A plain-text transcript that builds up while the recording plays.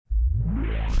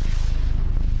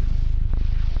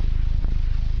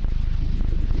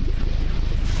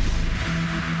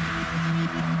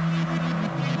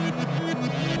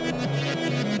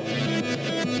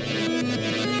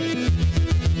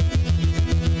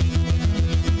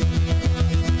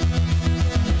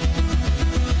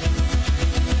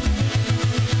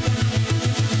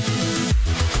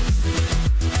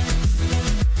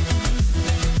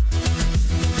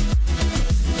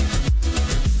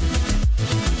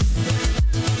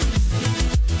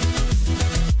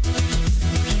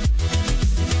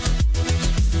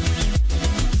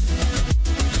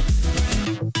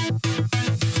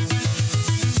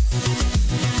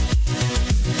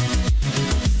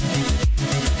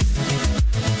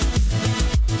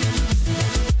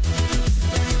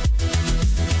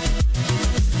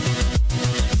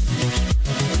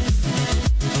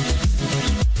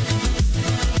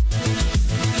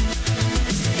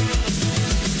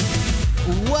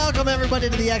Welcome, everybody,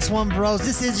 to the X1 Bros.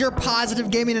 This is your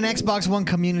positive gaming and Xbox One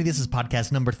community. This is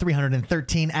podcast number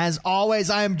 313. As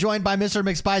always, I am joined by Mr.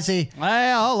 McSpicy.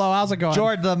 Hey, hello. How's it going?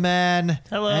 George the Man.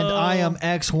 Hello. And I am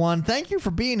X1. Thank you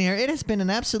for being here. It has been an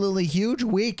absolutely huge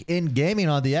week in gaming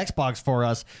on the Xbox for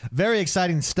us. Very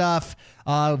exciting stuff.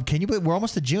 Can you believe we're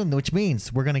almost to June, which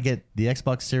means we're going to get the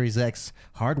Xbox Series X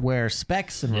hardware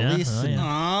specs and release.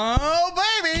 Oh,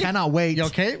 baby. Cannot wait. You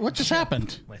okay? What just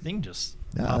happened? My thing just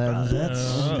You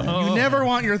never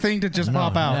want your thing to just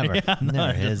pop out. Never.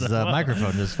 Never. His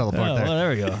microphone just fell apart there. there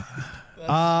we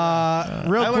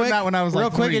go. Real quick, that when I was real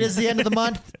like quick, 3. it is the end of the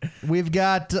month. We've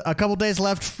got a couple days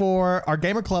left for our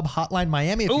Gamer Club Hotline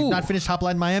Miami. If you've not finished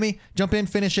Hotline Miami, jump in,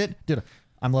 finish it. Dude,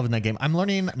 I'm loving that game. I'm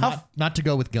learning not to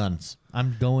go with guns.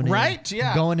 I'm going in. Right?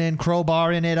 Yeah. Going in,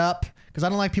 crowbarring it up. Because I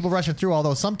don't like people rushing through,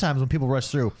 although sometimes when people rush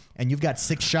through and you've got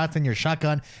 6 shots in your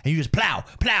shotgun and you just plow,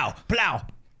 plow, plow.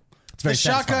 It's very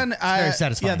satisfying. It's very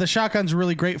satisfying. Yeah, the shotgun's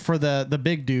really great for the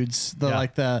big dudes,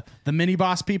 like the mini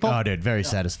boss people. Oh, dude, very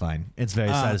satisfying. It's very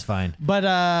satisfying. But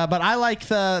I like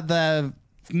the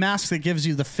mask that gives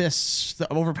you the fists,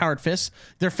 the overpowered fists.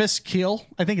 Their fists kill.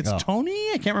 I think it's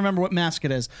Tony. I can't remember what mask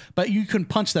it is, but you can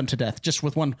punch them to death just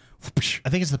with one. I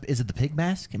think is it the pig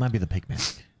mask? It might be the pig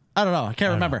mask. I don't know. I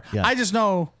can't remember. Yeah. I just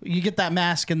know you get that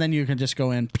mask and then you can just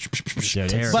go in.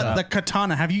 But the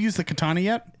katana. Have you used the katana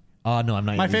yet? No, I'm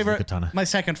not. My using favorite, the katana. my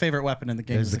second favorite weapon in the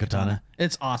game is the katana.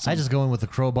 It's awesome. I just go in with the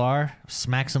crowbar,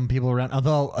 smack some people around.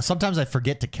 Although sometimes I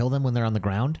forget to kill them when they're on the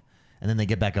ground, and then they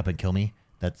get back up and kill me.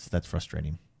 That's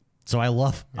frustrating. So I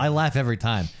laugh every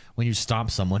time when you stomp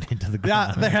someone into the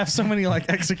ground. Yeah, they have so many like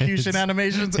execution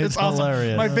animations. It's awesome.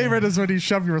 Hilarious. My favorite is when you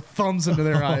shove your thumbs into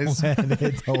their eyes. Man,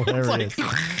 it's hilarious.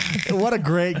 What a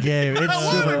great game. It's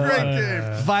What a great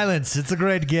game. Violence. It's a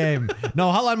great game.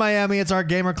 No, Hotline Miami. It's our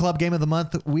Gamer Club Game of the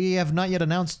Month. We have not yet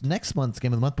announced next month's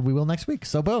Game of the Month, but we will next week.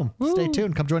 So boom. Stay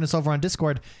tuned. Come join us over on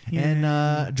Discord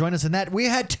and join us in that. We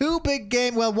had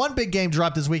one big game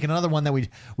dropped this week and another one that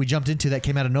we jumped into that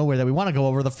came out of nowhere that we want to go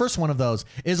over. The first one of those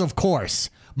is, of course,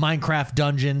 Minecraft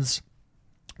Dungeons.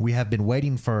 We have been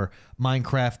waiting for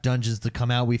Minecraft Dungeons to come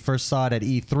out. We first saw it at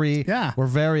E3. Yeah. We're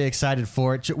very excited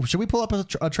for it. Should we pull up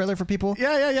a trailer for people?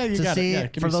 Yeah. You to got see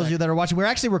it. Yeah, for those of you that are watching. We're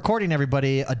actually recording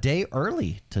everybody a day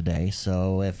early today.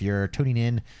 So if you're tuning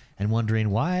in and wondering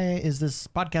why is this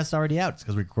podcast already out, it's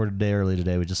because we recorded a day early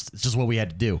today. It's just what we had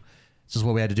to do. It's just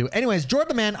what we had to do. Anyways,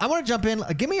 Jordan, man, I want to jump in.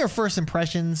 Give me your first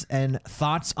impressions and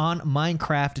thoughts on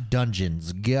Minecraft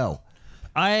Dungeons. Go.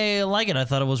 I like it. I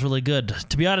thought it was really good.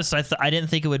 To be honest, I didn't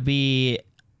think it would be.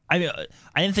 I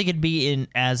didn't think it'd be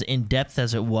as in depth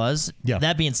as it was. Yeah.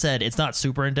 That being said, it's not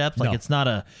super in depth. Like No. it's not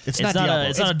a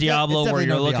Diablo. Diablo It's where definitely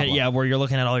you're no looking Diablo. where you're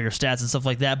looking at all your stats and stuff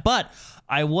like that. But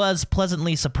I was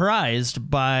pleasantly surprised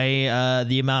by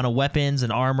the amount of weapons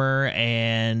and armor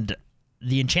and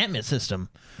the enchantment system,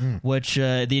 which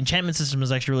the enchantment system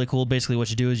is actually really cool. Basically, what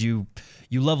you do is you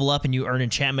level up and you earn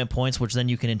enchantment points, which then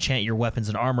you can enchant your weapons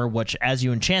and armor, which as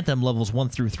you enchant them, levels 1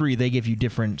 through 3, they give you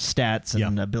different stats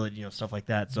and ability, stuff like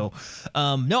that. So,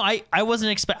 no, I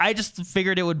wasn't I just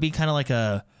figured it would be kind of like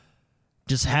a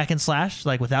just hack and slash,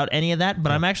 like without any of that.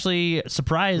 But I'm actually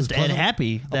surprised and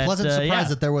happy that A pleasant surprise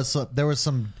that there was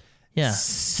some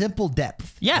simple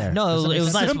depth. Yeah, there. no, it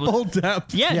was nice. Simple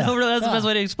depth. Yeah, Yeah. no, that's the best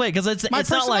way to explain, because it's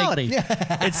not like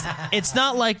it's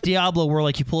not like Diablo where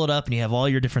like you pull it up and you have all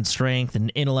your different strength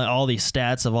and intellect, all these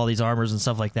stats of all these armors and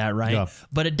stuff like that, right? Yeah.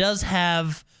 But it does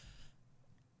have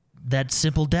that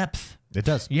simple depth. It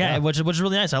does. Yeah, which is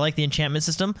really nice. I like the enchantment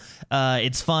system.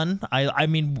 It's fun. I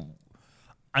mean,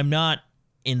 I'm not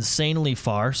insanely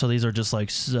far, so these are just like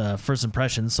first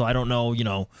impressions. So I don't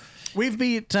know, We've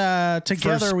beat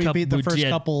together. We beat the first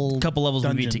couple levels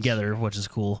dungeons. we beat together, which is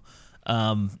cool.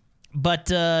 But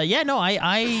no,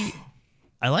 I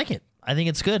like it. I think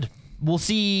it's good. We'll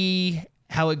see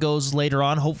how it goes later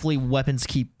on. Hopefully, weapons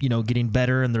keep getting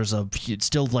better, and there's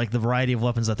still like the variety of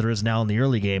weapons that there is now in the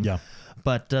early game. Yeah.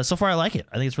 But so far, I like it.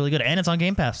 I think it's really good, and it's on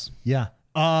Game Pass. Yeah.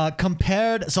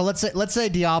 Compared, so let's say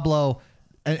Diablo.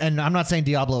 And I'm not saying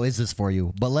Diablo is this for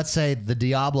you, but let's say the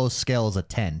Diablo scale is a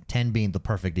 10, 10 being the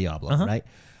perfect Diablo,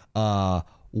 right?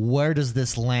 Where does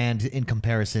this land in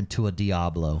comparison to a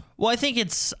Diablo? Well, I think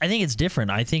it's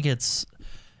different. I think it's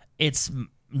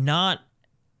not.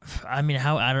 I mean,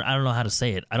 I don't know how to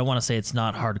say it. I don't want to say it's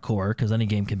not hardcore, because any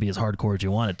game can be as hardcore as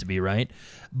you want it to be, right?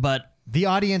 But The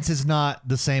audience is not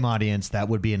the same audience that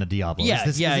would be in a Diablo. I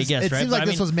guess. It right? seems like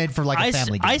this was made for like a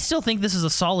family game. I still think this is a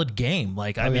solid game.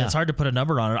 Like, I mean, it's hard to put a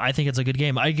number on it. I think it's a good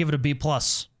game. I give it a B+.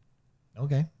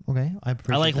 Okay. I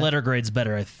appreciate I like that. letter grades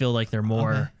better. I feel like they're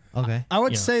more. Okay. I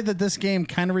would say that this game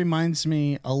kind of reminds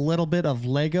me a little bit of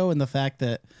Lego in the fact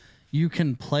that you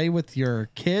can play with your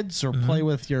kids or play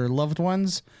with your loved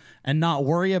ones and not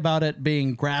worry about it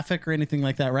being graphic or anything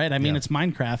like that, right? I mean, it's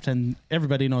Minecraft, and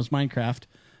everybody knows Minecraft.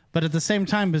 But at the same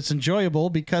time, it's enjoyable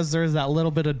because there's that little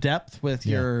bit of depth with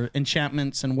your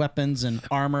enchantments and weapons and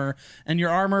armor. And your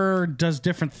armor does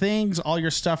different things. All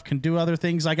your stuff can do other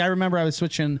things. Like I remember I was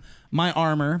switching my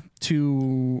armor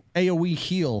to AoE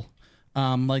heal.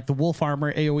 Like the wolf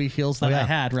armor AoE heals that I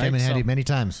had, right? Came in handy many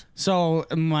times. So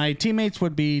my teammates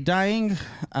would be dying,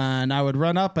 and I would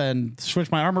run up and switch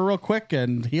my armor real quick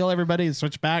and heal everybody and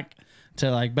switch back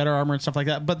to like better armor and stuff like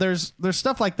that. But there's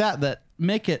stuff like that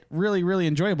make it really, really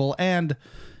enjoyable. And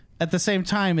at the same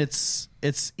time, it's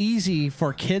easy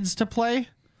for kids to play,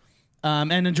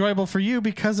 and enjoyable for you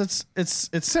because it's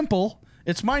simple.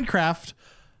 It's Minecraft,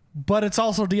 but it's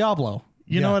also Diablo.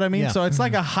 You know what I mean? Yeah. So it's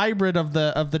like a hybrid of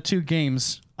the two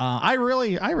games. I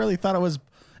really thought it was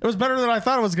better than I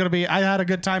thought it was going to be. I had a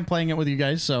good time playing it with you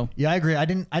guys. So Yeah, I agree. I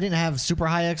didn't have super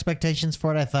high expectations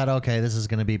for it. I thought, okay, this is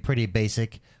going to be pretty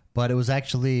basic, but it was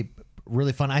actually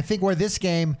really fun. I think where this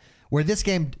game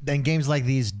and games like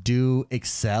these do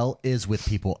excel is with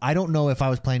people. I don't know if I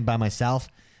was playing by myself,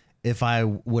 if I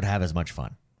would have as much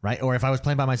fun, right? Or if I was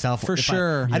playing by myself, For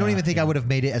sure. I don't even think I would have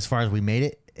made it as far as we made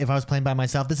it if I was playing by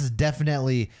myself. This is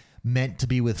definitely meant to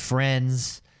be with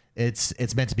friends.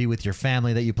 It's meant to be with your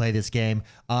family that you play this game.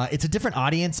 It's a different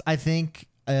audience, I think,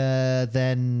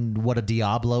 than what a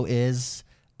Diablo is.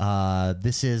 I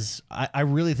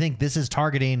really think this is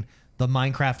targeting the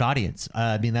Minecraft audience.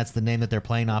 I mean, that's the name that they're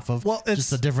playing off of. Well, it's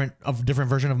just a different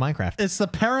version of Minecraft. it's the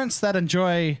parents that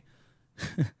enjoy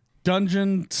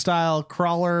dungeon style,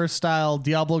 crawler style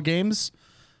Diablo games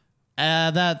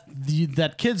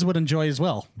that kids would enjoy as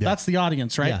well. Yeah. That's the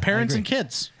audience, right? Yeah, I Parents agree. and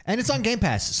kids. And it's on Game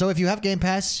Pass. So if you have Game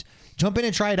Pass, jump in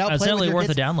and try it out. It's play it with definitely your worth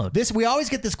kids. a download. We always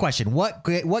get this question: what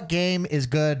game is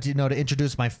good? To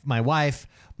introduce my wife,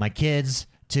 my kids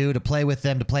to play with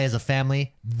them, to play as a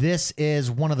family. This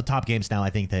is one of the top games now. I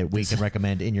think that we can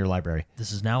recommend in your library.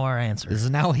 This is now our answer. This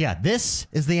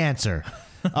is the answer.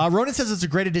 Ronan says it's a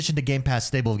great addition to Game Pass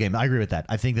stable of games. I agree with that.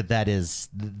 I think that is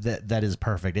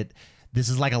perfect. This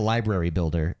is like a library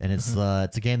builder, and it's a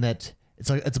game that it's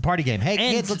a party game. Hey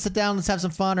And- kids, let's sit down, let's have some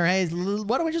fun. Or hey,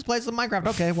 why don't we just play some Minecraft?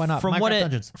 Okay, why not? From Minecraft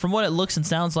Dungeons. from what it looks and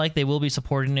sounds like, they will be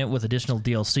supporting it with additional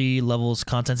DLC levels,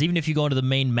 contents. Even if you go into the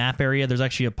main map area, there's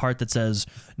actually a part that says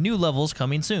new levels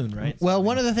coming soon, right? Well,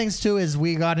 one of the things too is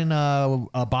we got in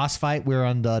a boss fight. We were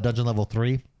on the dungeon level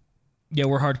 3. Yeah,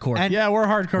 we're hardcore. And- Yeah, we're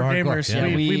hardcore We're hardcore, gamers. yeah.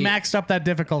 We We- maxed up that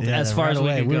difficulty. Yeah, as far as we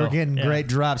could we were go. getting Yeah. great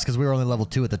drops because we were only level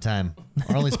 2 at the time.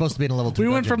 We're only supposed to be in a level 2. We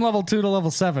went dungeon. from level 2 to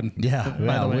level 7. Yeah,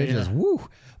 by the way. we just woo.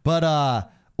 But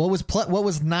what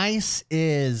was nice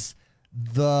is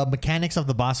the mechanics of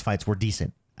the boss fights were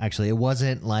decent. Actually, it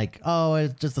wasn't like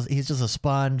he's just a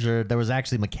sponge, or there was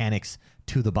actually mechanics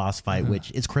to the boss fight,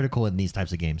 which is critical in these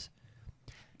types of games.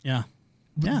 Yeah.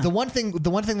 Yeah. The one thing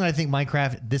that I think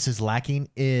Minecraft this is lacking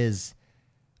is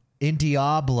in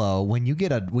Diablo when you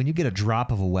get a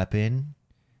drop of a weapon,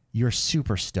 you're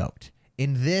super stoked.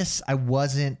 In this, I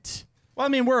wasn't. Well, I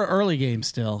mean, we're an early game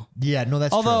still. Yeah, no,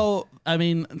 that's true. Although, I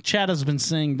mean, Chad has been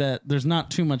saying that there's not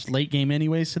too much late game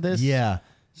anyways to this. Yeah.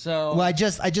 So Well, I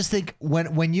just think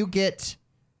when you get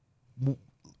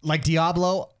like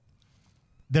Diablo,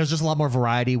 there's just a lot more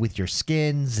variety with your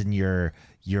skins and your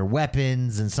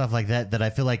weapons and stuff like that I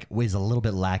feel like is a little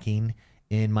bit lacking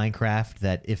in Minecraft.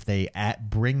 That if they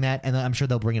bring that, and I'm sure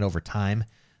they'll bring it over time,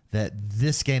 that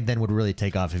this game then would really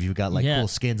take off if you've got like Yeah. cool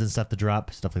skins and stuff to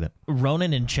drop, stuff like that.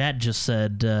 Ronan in chat just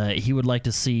said he would like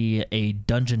to see a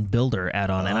dungeon builder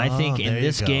add-on, and I think in there you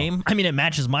this go. game, I mean, it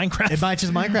matches Minecraft. It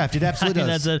matches Minecraft. It absolutely I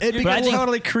mean, does. that's a- It'd be but I cool. think-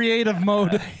 totally creative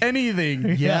mode,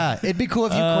 anything. Yeah, it'd be cool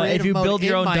if you creative if you mode build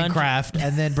your in own dungeon. Minecraft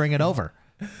and then bring it over.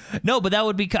 No, but that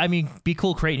would be, I mean, be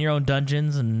cool creating your own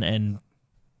dungeons and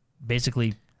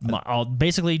basically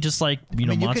just like, I mean,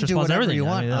 you monster can do spawns, whatever everything. you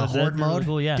want. I mean, A that's horde really mode.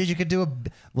 cool, yeah. Dude, you could do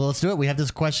well, let's do it. We have this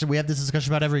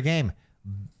discussion about every game.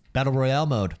 Battle Royale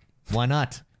mode. Why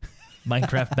not?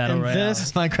 Minecraft Battle And Royale.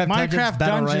 this Minecraft Dungeons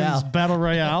Battle Royale. Battle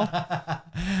Royale.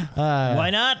 Why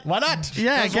not? Why not?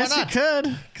 Yeah, I 'Cause why guess you not?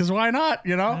 could. Because why not?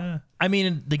 You know? I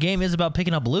mean, the game is about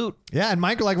picking up loot. Yeah, and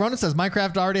like Ronan says,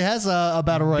 Minecraft already has a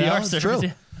Battle Royale. VR It's servers, true.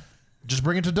 yeah. Just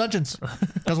bring it to dungeons.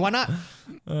 Because why not?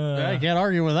 I can't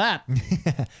argue with that.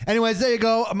 Anyways, there you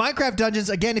go. Minecraft Dungeons.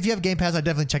 Again, if you have Game Pass, I'd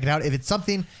definitely check it out. If it's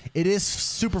something, it is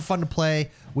super fun to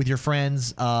play with your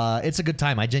friends. It's a good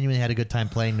time. I genuinely had a good time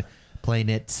playing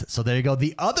it. So there you go.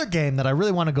 The other game that I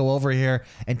really want to go over here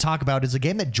and talk about is a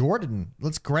game that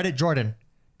let's credit Jordan.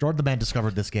 Jordan the Man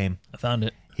discovered this game. I found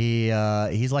it.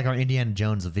 He's like our Indiana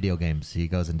Jones of video games. He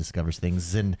goes and discovers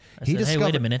things, and he discovered. Hey,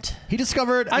 wait a minute. He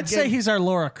discovered. I'd say he's our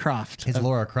Laura Croft. His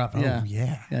Laura Croft. Yeah. Oh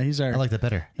yeah, Yeah, he's our. I like that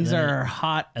better. He's our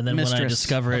hot. And then mistress when I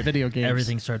discover of it, video games.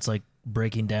 everything starts like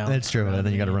breaking down. That's true. And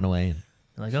then you got to run away and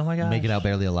Like, oh my god, make it out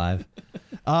barely alive.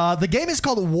 The game is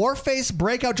called Warface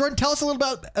Breakout. Jordan, tell us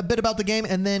a bit about the game,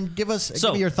 and then give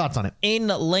me your thoughts on it. In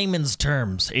layman's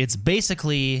terms, it's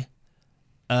basically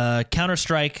a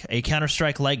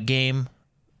Counter-Strike like game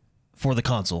for the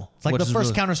console. It's like which the is first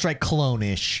really- Counter-Strike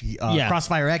clone-ish. Yeah.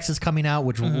 Crossfire X is coming out,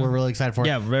 which we're really excited for.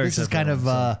 Yeah, very This is excited kind for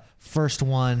of first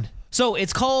one. So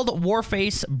it's called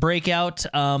Warface Breakout.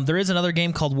 There is another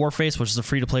game called Warface, which is a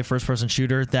free-to-play first-person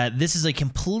shooter. That this is a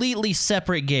completely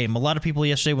separate game. A lot of people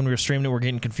yesterday when we were streaming it were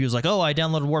getting confused, like, "Oh, I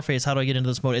downloaded Warface. How do I get into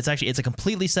this mode?" It's a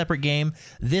completely separate game.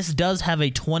 This does have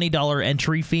a $20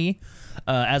 entry fee,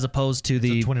 as opposed to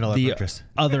the $20 purchase.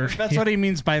 other. That's what he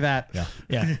means by that. Yeah.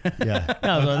 Yeah. Yeah.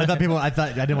 No, I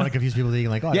didn't want to confuse people thinking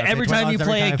like, oh, I Yeah, gotta every pay time you $20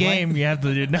 play a every time I game, you have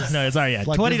to do no, sorry, yeah,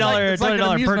 like- $20 It's like an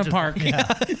amusement purchase, park.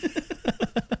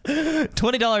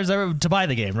 $20 to buy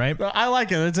the game, right? Well, I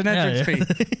like it. It's an entrance fee.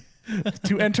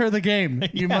 To enter the game,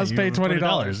 you must pay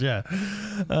 $20. Yeah.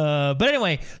 But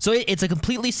anyway, so it's a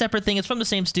completely separate thing. It's from the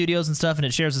same studios and stuff, and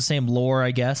it shares the same lore,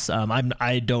 I guess.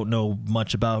 I don't know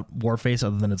much about Warface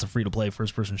other than it's a free-to-play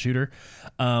first-person shooter.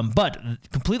 But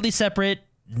completely separate,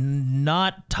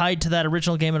 not tied to that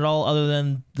original game at all other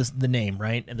than the name,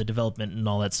 right? And the development and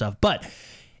all that stuff. But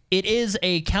it is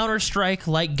a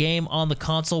Counter-Strike-like game on the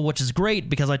console, which is great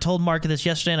because I told Mark this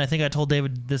yesterday, and I think I told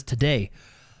David this today.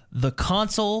 The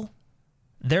console,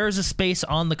 there is a space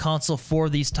on the console for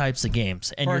these types of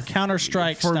games, and For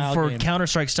Counter-Strike style for game.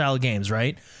 Counter-Strike style games,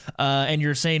 right? And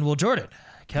you're saying, well, Jordan,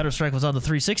 Counter-Strike was on the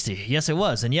 360. Yes, it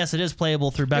was, and yes, it is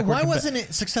playable through backward. Why wasn't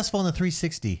it successful in the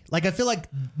 360? Like, I feel like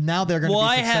now they're going to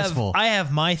be successful. I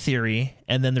have my theory,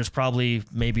 and then there's probably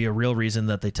maybe a real reason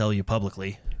that they tell you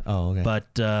publicly. Oh, okay.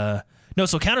 But no,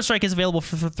 so Counter-Strike is available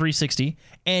for 360,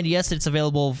 and yes, it's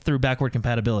available through backward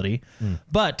compatibility.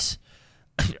 But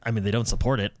I mean, they don't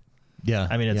support it. Yeah,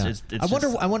 I mean, yeah. I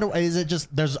wonder. Is it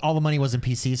just there's all the money was in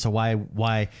PC, so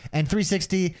why? And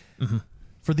 360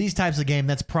 for these types of game,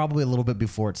 that's probably a little bit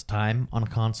before its time on a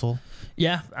console.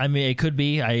 Yeah, I mean, it could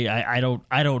be. I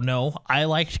don't know. I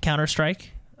liked Counter-Strike.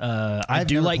 I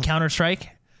do like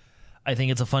Counter-Strike. I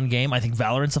think it's a fun game. I think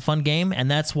Valorant's a fun game, and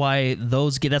that's why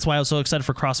that's why I was so excited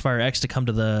for Crossfire X to come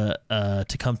to the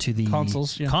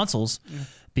Consoles, yeah.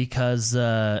 Because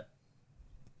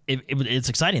it's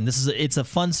exciting. It's a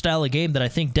fun style of game that I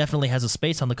think definitely has a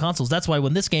space on the consoles. That's why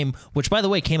when this game, which by the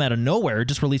way came out of nowhere,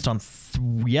 just released on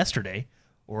yesterday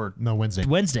or Wednesday.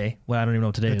 Well, I don't even know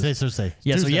what today is. Today's Thursday.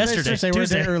 Yeah, Tuesday. so yesterday, Tuesday. We're a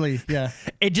day early. Yeah.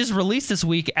 It just released this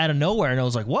week out of nowhere, and I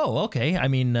was like, whoa, okay. I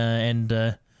mean,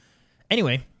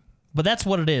 anyway, but that's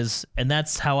what it is, and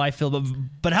that's how I feel.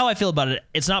 But how I feel about it,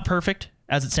 it's not perfect.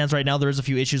 As it stands right now, there is a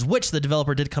few issues, which the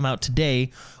developer did come out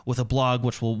today with a blog,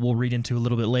 which we'll read into a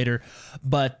little bit later.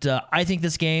 But I think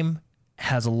this game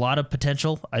has a lot of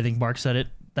potential. I think Mark said it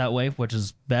that way, which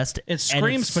is best. It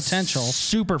screams potential.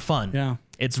 Super fun. Yeah.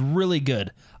 It's really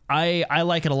good. I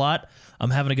like it a lot.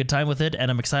 I'm having a good time with it,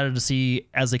 and I'm excited to see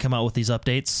as they come out with these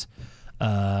updates.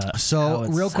 So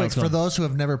real quick, for going. those who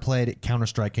have never played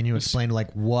Counter-Strike, can you explain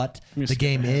like what the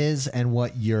game is and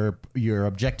what your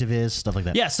objective is, stuff like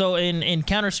that? Yeah, so in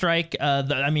Counter-Strike,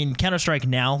 Counter-Strike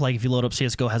now, like if you load up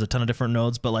CSGO, has a ton of different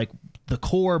nodes, but like the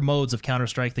core modes of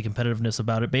Counter-Strike, the competitiveness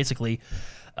about it, basically,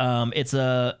 it's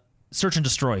a search and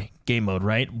destroy game mode,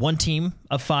 right? One team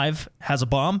of 5 has a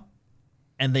bomb,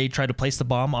 and they try to place the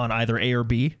bomb on either A or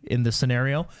B in this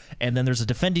scenario, and then there's a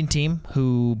defending team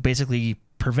who basically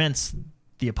prevents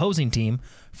the opposing team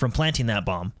from planting that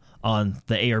bomb on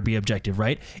the A or B objective,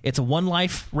 right? It's a 1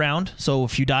 life round, so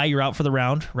if you die, you're out for the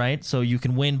round, right? So you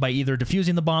can win by either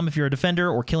defusing the bomb if you're a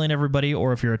defender or killing everybody,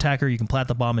 or if you're an attacker, you can plant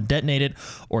the bomb and detonate it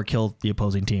or kill the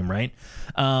opposing team, right?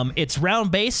 It's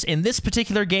round-based. In this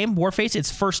particular game, Warface,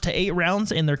 it's first to 8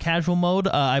 rounds in their casual mode.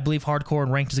 I believe hardcore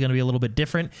and ranked is going to be a little bit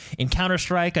different. In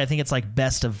Counter-Strike, I think it's like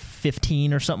best of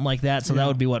 15 or something like that, so that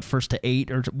would be what, first to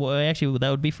 8? Or well, actually, that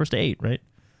would be first to 8, right?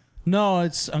 No,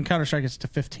 it's on Counter-Strike. It's to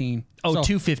 15. Oh, so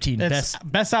 215. It's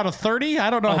best out of 30. I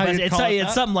don't know how you call it.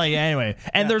 It's something like anyway.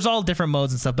 And there's all different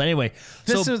modes and stuff. But anyway,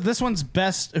 this one's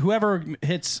best. Whoever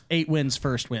hits 8 wins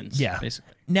first wins. Yeah,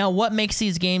 basically. Now, what makes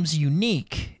these games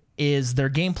unique is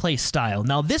their gameplay style.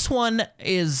 Now, this one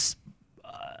is,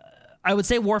 I would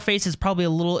say, Warface is probably a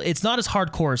little. It's not as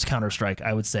hardcore as Counter-Strike,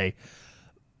 I would say,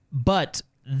 but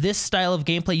this style of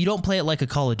gameplay, you don't play it like a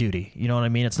Call of Duty. You know what I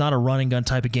mean? It's not a run and gun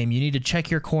type of game. You need to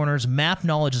check your corners. Map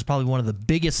knowledge is probably one of the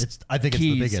biggest. I think it's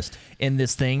the biggest in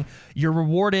this thing. You're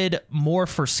rewarded more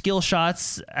for skill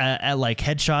shots, at like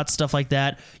headshots, stuff like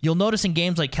that. You'll notice in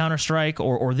games like Counter-Strike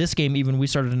or this game, even we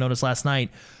started to notice last night,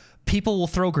 people will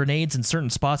throw grenades in certain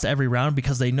spots every round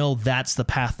because they know that's the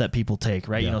path that people take,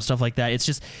 right? You know, stuff like that. It's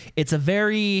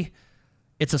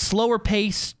a slower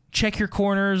pace. Check your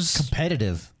corners.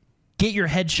 Competitive. Get your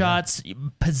headshots. Yeah.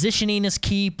 Positioning is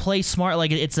key. Play smart.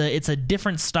 Like it's a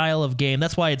different style of game.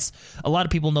 That's why it's a lot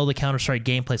of people know the Counter-Strike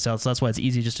gameplay style. So that's why it's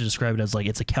easy just to describe it as like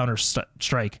it's a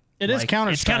Counter-Strike. It is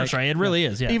Counter-Strike. It's Counter-Strike. It really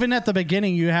is. Yeah. Even at the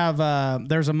beginning, you have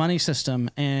there's a money system,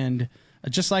 and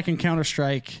just like in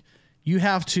Counter-Strike, you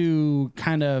have to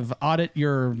kind of audit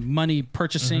your money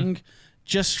purchasing.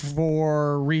 Just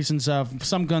for reasons of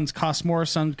some guns cost more,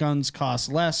 some guns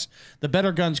cost less. The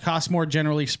better guns cost more,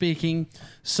 generally speaking.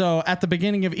 So at the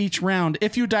beginning of each round,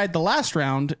 if you died the last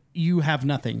round, you have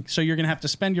nothing. So you're going to have to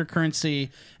spend your currency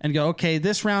and go, okay,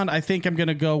 this round, I think I'm going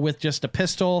to go with just a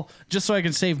pistol just so I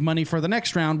can save money for the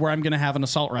next round where I'm going to have an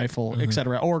assault rifle,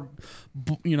 etc. Or,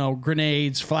 you know,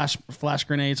 grenades, flash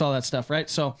grenades, all that stuff, right?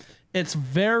 So it's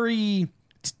very...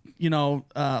 You know,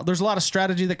 there's a lot of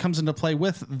strategy that comes into play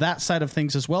with that side of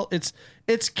things as well.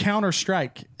 It's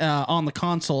Counter-Strike on the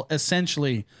console,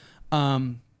 essentially.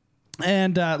 And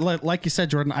like you said,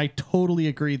 Jordan, I totally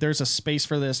agree. There's a space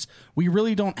for this. We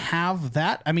really don't have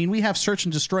that. I mean, we have search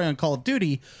and destroy on Call of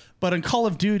Duty, but in Call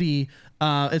of Duty,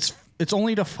 it's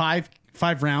only to five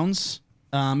rounds.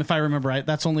 If I remember right,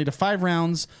 that's only to 5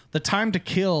 rounds. The time to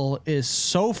kill is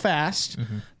so fast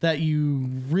that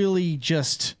you really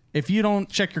just... If you don't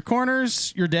check your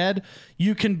corners, you're dead.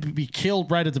 You can be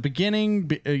killed right at the beginning,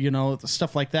 you know,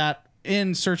 stuff like that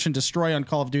in Search and Destroy on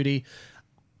Call of Duty.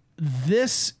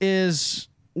 This is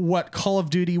what Call of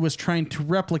Duty was trying to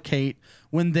replicate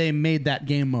when they made that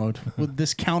game mode with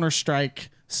this Counter-Strike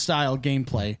style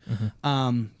gameplay.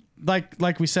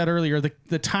 Like we said earlier,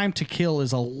 the time to kill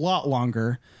is a lot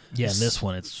longer. Yeah, in this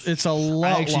one, it's a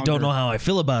lot. I actually don't know how I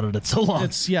feel about it. It's so long.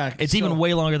 It's even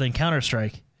way longer than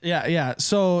Counter-Strike. Yeah.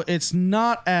 So it's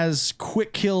not as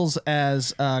quick kills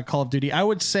as Call of Duty. I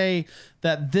would say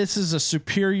that this is a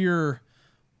superior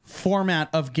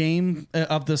format of game,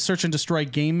 of the search and destroy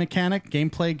game mechanic,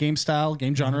 gameplay, game style,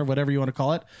 game genre, whatever you want to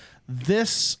call it.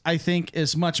 This, I think,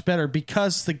 is much better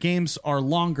because the games are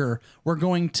longer.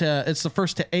 It's the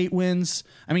first to 8 wins.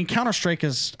 I mean, Counter-Strike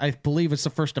is, I believe it's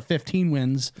the first to 15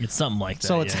 wins. It's something like that.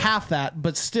 So it's half that,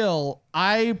 but still,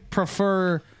 I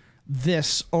prefer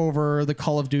this over the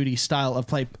Call of Duty style of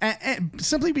play,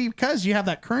 simply because you have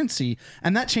that currency,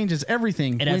 and that changes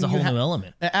everything. It adds a whole new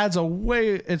element. It adds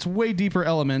it's way deeper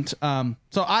element.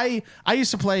 So I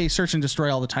used to play Search and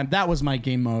Destroy all the time. That was my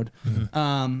game mode.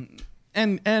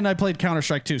 And I played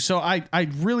Counter-Strike too. So I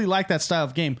really like that style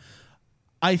of game.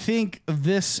 I think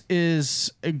this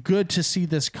is good to see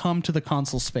this come to the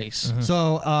console space.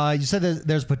 So you said that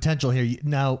there's potential here.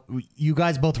 Now, you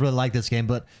guys both really like this game,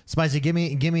 but Spicy, give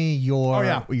me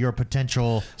your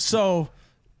potential. So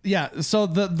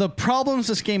the problems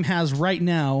this game has right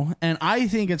now, and I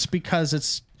think it's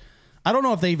because I don't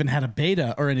know if they even had a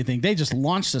beta or anything. They just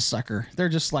launched this sucker. They're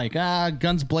just like,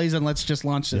 guns blazing, let's just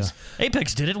launch this. Yeah.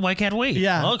 Apex did it. Why can't we?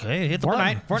 Yeah. Okay, hit the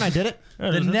Fortnite did it.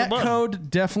 The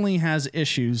netcode definitely has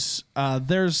issues.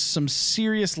 There's some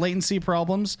serious latency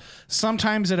problems.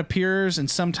 Sometimes it appears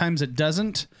and sometimes it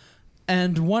doesn't.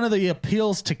 And one of the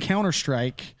appeals to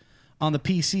Counter-Strike on the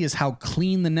PC is how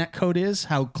clean the netcode is,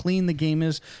 how clean the game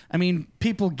is. I mean,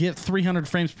 people get 300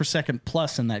 frames per second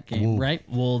plus in that game, right?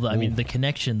 Well, I mean, the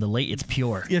connection, it's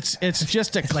pure. It's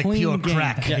just a clean like pure game.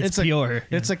 crack. Yeah, it's pure.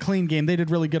 It's a clean game. They did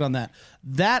really good on that.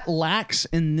 That lacks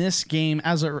in this game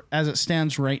as it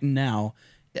stands right now.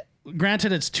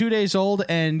 Granted, it's 2 days old,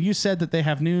 and you said that they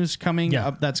have news coming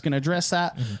up that's going to address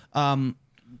that.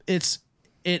 It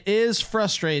is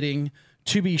frustrating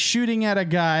to be shooting at a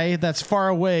guy that's far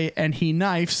away and he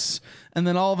knifes, and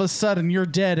then all of a sudden you're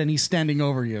dead and he's standing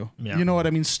over you. Yeah. You know what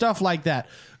I mean? Stuff like that.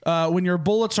 When your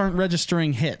bullets aren't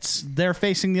registering hits, they're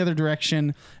facing the other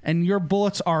direction, and your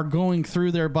bullets are going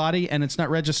through their body and it's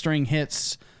not registering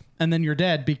hits, and then you're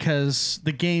dead because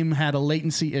the game had a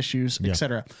latency issues,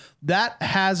 etc. That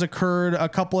has occurred a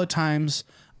couple of times.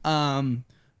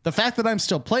 The fact that I'm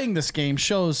still playing this game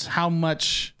shows how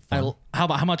much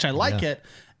how much I like it.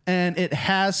 And it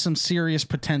has some serious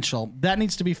potential that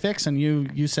needs to be fixed. And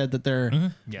you said that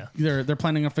they're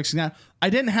planning on fixing that.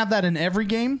 I didn't have that in every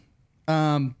game,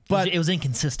 but it was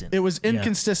inconsistent. It was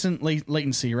inconsistent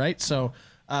latency, right? So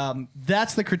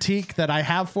That's the critique that I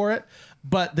have for it.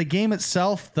 But the game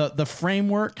itself, the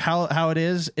framework, how it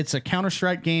is, it's a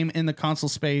Counter-Strike game in the console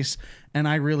space, and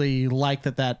I really like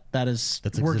that is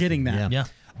we're getting that. Yeah.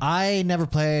 I never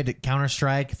played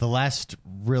Counter-Strike. The last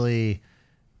really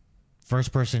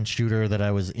first-person shooter that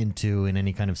I was into in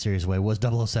any kind of serious way was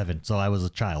 007, so I was a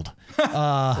child.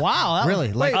 Wow,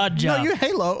 Really? Like, Odd job. No, you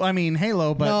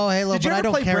Halo, but no, Halo, did you but I ever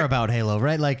don't play care about Halo,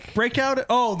 right? Like, Breakout.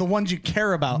 Oh, the ones you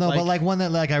care about. no, but like one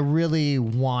that like I really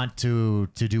want to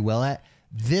do well at.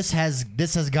 This has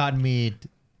gotten me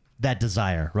that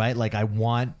desire, right? Like I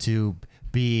want to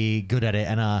be good at it,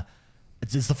 and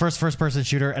it's the first person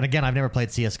shooter. And again, I've never played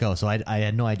CS:GO, so I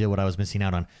had no idea what I was missing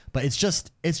out on. But it's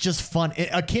just fun,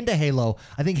 akin to Halo.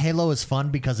 I think Halo is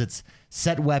fun because it's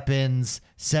set weapons,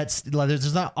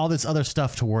 there's not all this other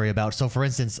stuff to worry about. So for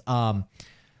instance,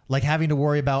 like having to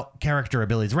worry about character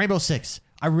abilities. Rainbow Six.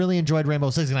 I really enjoyed Rainbow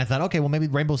Six, and I thought, okay, well, maybe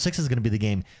Rainbow Six is going to be the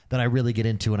game that I really get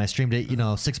into. And I streamed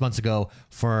it, 6 months ago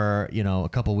for, a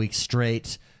couple weeks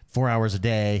straight, 4 hours a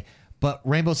day. But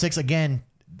Rainbow Six, again,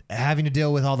 having to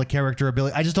deal with all the character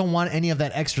ability, I just don't want any of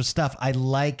that extra stuff. I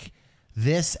like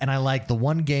this, and I like the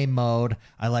one game mode.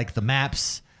 I like the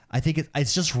maps. I think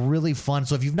it's just really fun.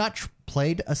 So if you've not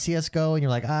played a CS:GO and you're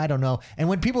like, I don't know, and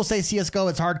when people say CS:GO,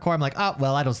 it's hardcore, I'm like,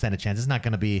 well, I don't stand a chance. It's not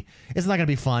gonna be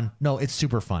fun. No, it's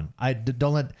super fun.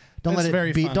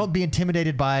 Don't be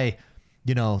intimidated by,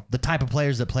 the type of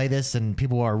players that play this and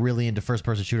people who are really into first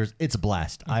person shooters. It's a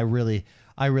blast. I really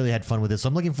had fun with this. So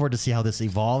I'm looking forward to see how this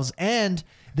evolves. And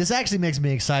this actually makes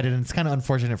me excited, and it's kind of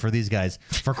unfortunate for these guys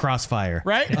for Crossfire,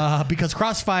 Right? Because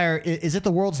Crossfire is it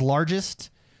the world's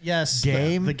largest? Yes,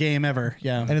 game? the game ever.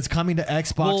 Yeah, And it's coming to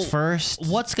Xbox first.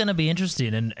 What's going to be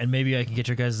interesting, and maybe I can get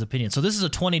your guys' opinion. So this is a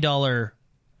 $20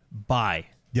 buy.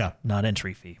 Yeah. Not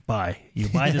entry fee. Buy. You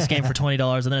buy this game for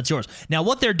 $20 and then it's yours. Now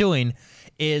what they're doing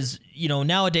is,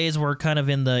 nowadays we're kind of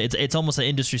in it's almost an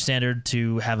industry standard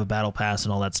to have a battle pass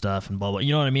and all that stuff and blah blah.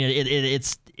 You know what I mean?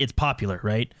 It's popular,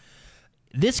 right?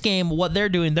 This game, what they're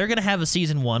doing, they're going to have a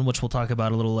season 1, which we'll talk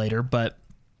about a little later, but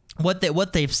what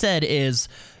they've said is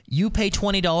you pay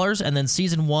 $20 and then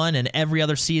season 1 and every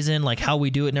other season, like how we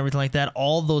do it and everything like that,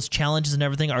 all those challenges and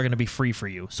everything are going to be free for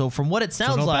you. So from what it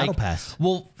sounds no like, battle pass.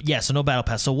 Well, yeah, so no battle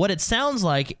pass. So what it sounds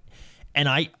like,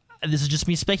 and this is just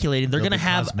me speculating, they're going to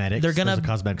have cosmetics. They're going to There's a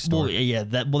cosmetic store. Well, yeah,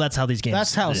 that's how these games.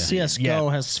 that's how yeah. CS:GO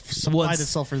Yeah. has supplied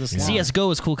itself for this. long.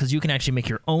 CS:GO is cool because you can actually make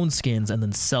your own skins and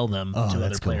then sell them to other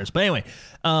that's cool. players. But anyway,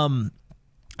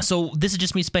 so this is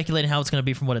just me speculating how it's going to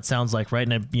be from what it sounds like, right?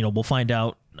 And we'll find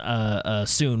out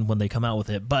soon when they come out with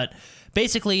it. But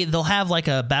basically, they'll have like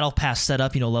a battle pass set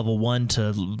up, level 1 to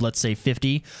let's say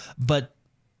 50, but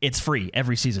it's free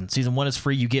every season. Season 1 is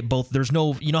free. You get both. There's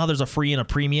no, how there's a free and a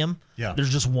premium. Yeah.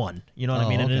 There's just one. You know what I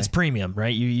mean? And okay. it's premium,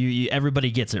 right? You everybody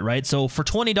gets it, right? So for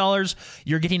 $20,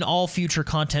 you're getting all future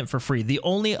content for free. The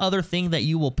only other thing that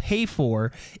you will pay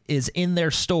for is in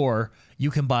their store. You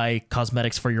can buy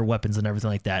cosmetics for your weapons and everything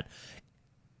like that.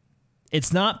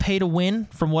 It's not pay to win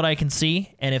from what I can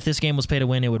see, and if this game was pay to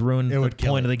win, it would ruin the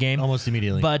kill point it of the game almost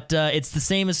immediately. But it's the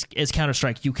same as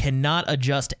Counter-Strike. You cannot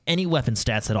adjust any weapon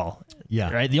stats at all. Yeah.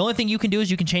 Right. The only thing you can do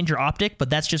is you can change your optic, but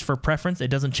that's just for preference. It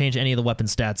doesn't change any of the weapon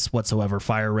stats whatsoever.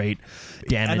 Fire rate,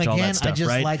 damage, And again, all that stuff. I just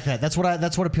right? like that. That's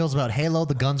what appeals about Halo.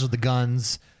 The guns are the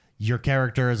guns. Your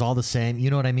character is all the same. You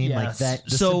know what I mean? Like Yes. that.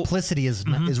 The So- simplicity is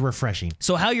refreshing.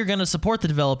 So how you're going to support the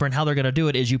developer and how they're going to do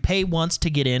it is you pay once to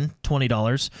get in,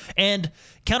 $20, and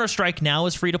Counter-Strike now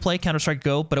is free to play, Counter-Strike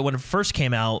Go, but when it first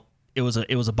came out, it was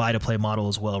a buy to play model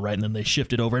as well, right? And then they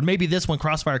shifted over, and maybe this when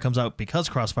Crossfire comes out, because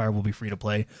Crossfire will be free to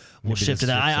play, we'll shift to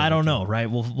that. I don't know, right?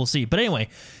 We'll see. But anyway,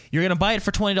 you're gonna buy it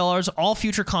for $20. All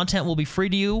future content will be free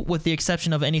to you, with the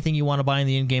exception of anything you want to buy in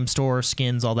the in-game store,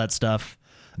 skins, all that stuff.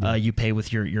 You pay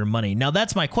with your money. Now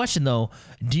that's my question though.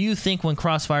 Do you think when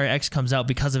Crossfire X comes out,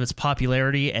 because of its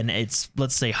popularity and its,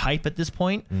 let's say, hype at this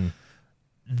point,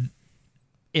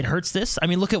 it hurts this? I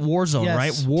mean, look at Warzone, Yes.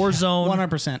 right? Warzone.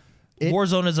 100%.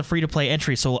 Warzone is a free-to-play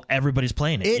entry, so everybody's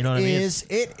playing it. You know what I mean?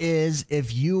 It is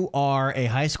if you are a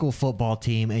high school football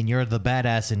team and you're the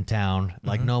badass in town,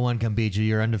 like no one can beat you,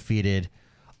 you're undefeated.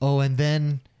 Oh, and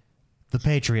then the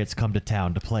Patriots come to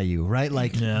town to play you, right?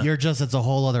 Like you're just, it's a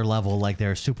whole other level. Like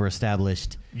they're super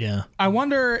established. Yeah. I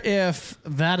wonder if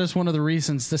that is one of the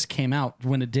reasons this came out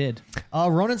when it did.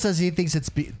 Ronan says he thinks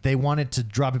they wanted to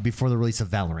drop it before the release of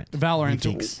Valorant. Valorant. He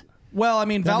thinks. Well, I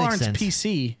mean, That makes Valorant's sense.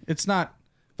 PC. It's not.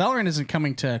 Valorant isn't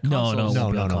coming to No, consoles. No,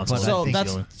 won't be on no, console. but I So think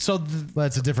that's But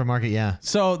it's a different market, yeah.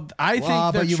 so. I think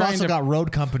they're but you've trying also to. got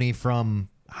Road Company from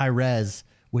Hi-Rez,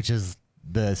 which is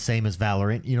the same as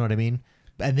Valorant. You know what I mean?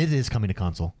 And it is coming to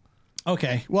console.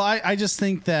 Okay. Well, I just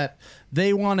think that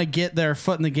they want to get their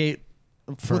foot in the gate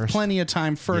with First. plenty of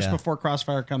time first Yeah. before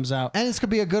Crossfire comes out. And this could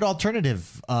be a good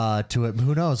alternative to it.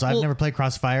 Who knows? I've never played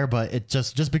Crossfire, but it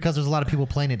just because there's a lot of people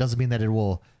playing it doesn't mean that it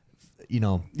will, I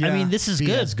mean, this is be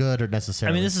good. as good or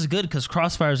necessarily. I mean, this is good because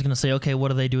Crossfire is going to say, okay, what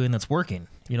are they doing that's working?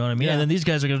 You know what I mean? Yeah. And then these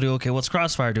guys are going to do, okay, what's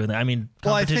Crossfire doing? I mean,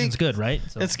 Well, I competition's think good, right?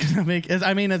 So. It's gonna make.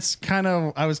 I mean, it's kind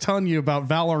of. I was telling you about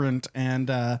Valorant and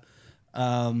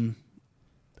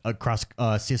across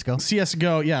CS:GO.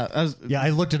 CS:GO. Yeah, Yeah, I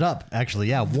looked it up actually.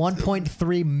 Yeah,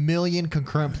 1.3 million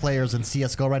concurrent players in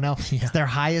CS:GO right now. It's their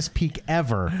highest peak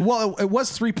ever. Well, it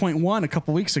was 3.1 a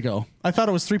couple weeks ago. I thought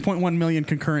it was 3.1 million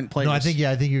concurrent players. No, I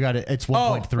think you got it. It's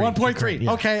 1.3. 1.3.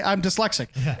 Yeah. Okay, I'm dyslexic.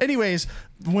 Anyways,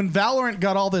 when Valorant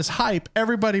got all this hype,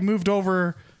 everybody moved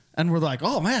over and we're like,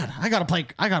 "Oh man, I gotta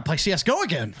play CS:GO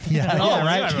again." Yeah, Oh, yeah,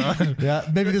 right. yeah.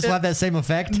 Maybe this will have that same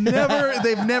effect.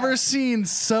 They've never seen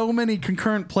so many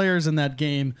concurrent players in that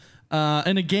game.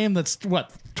 In a game that's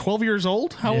 12 years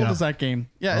old? How old Yeah. is that game?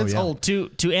 Yeah, Oh, it's yeah. old.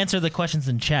 To answer the questions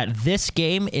in chat, this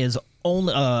game is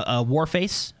only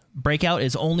Warface Breakout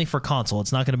is only for console.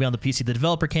 It's not going to be on the PC. The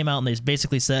developer came out and they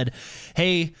basically said,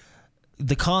 "Hey,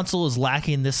 the console is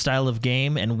lacking this style of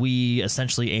game, and we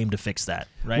essentially aim to fix that."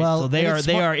 Right? Well, so it's it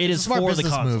a is smart for the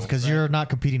business console move because right? you're not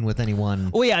competing with anyone.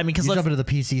 Well, yeah, I mean, because you let's jump into the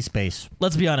PC space.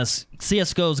 be honest,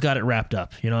 CS:GO's got it wrapped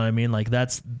up. You know what I mean? Like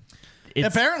that's. It's,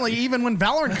 Apparently, even when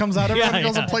Valorant comes out, everyone Yeah,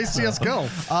 goes yeah. and plays CS:GO.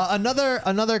 Another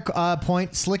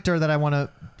point, Slichter, that I want to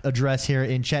address here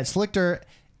in chat. Slichter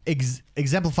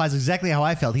exemplifies exactly how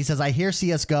I felt. He says, I hear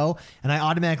CS:GO and I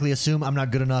automatically assume I'm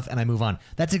not good enough and I move on.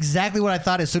 That's exactly what I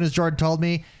thought as soon as Jordan told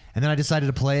me. And then I decided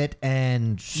to play it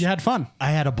and You had fun.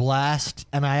 I had a blast.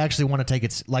 And I actually want to take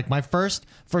it like my first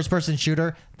person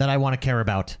shooter that I want to care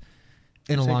about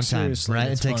in a Take long time, seriously. right?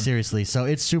 And It's take fun. seriously. So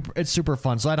it's super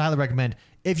fun. So I'd highly recommend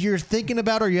if you're thinking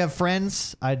about or you have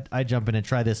friends, I'd jump in and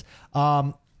try this.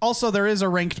 Also, there is a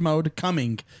ranked mode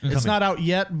coming. It's not out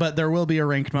yet, but there will be a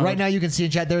ranked mode. Right now, you can see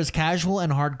in chat there's casual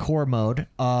and hardcore mode,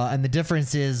 and the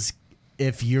difference is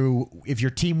if your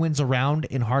team wins a round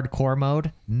in hardcore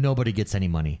mode, nobody gets any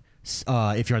money.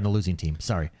 If you're on the losing team,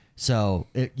 sorry. So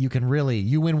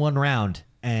you win one round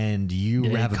and you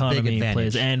the have a big economy advantage.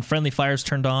 plays, and friendly fire's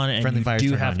turned on, and Friendly you fire's do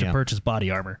turned have on, to yeah. purchase body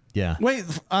armor. Yeah, Wait,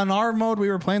 on our mode we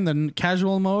were playing, the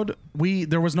casual mode,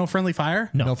 there was no friendly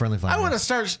fire? no friendly fire. I would have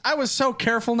started. I was so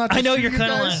careful not to I know shoot you're you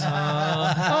kind of guys.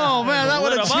 like, Oh man, that would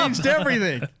lit have 'em up. changed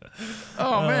everything.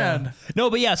 Oh man.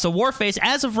 no, but yeah. So Warface,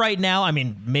 as of right now, I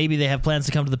mean, maybe they have plans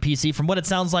to come to the PC. From what it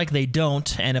sounds like, they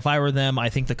don't. And if I were them, I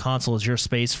think the console is your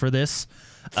space for this.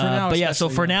 now but yeah, so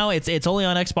especially, for yeah. now, it's only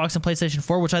on Xbox and PlayStation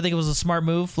 4, which I think was a smart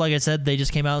move. Like I said, they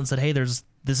just came out and said, "Hey, this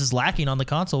is lacking on the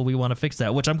console. We want to fix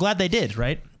that," which I'm glad they did.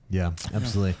 Right? Yeah,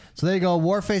 absolutely. So there you go.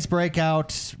 Warface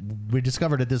Breakout. We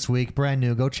discovered it this week. Brand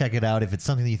new. Go check it out if it's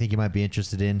something that you think you might be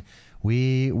interested in.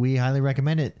 We highly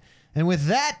recommend it. And with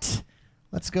that,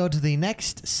 let's go to the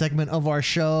next segment of our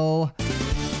show.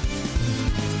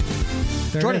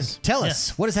 Jordan, tell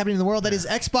us what is happening in the world that is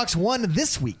Xbox One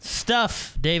this week.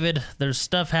 Stuff, David. There's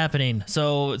stuff happening.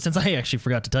 So since I actually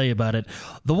forgot to tell you about it,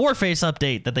 the Warface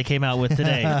update that they came out with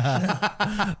today.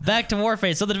 Back to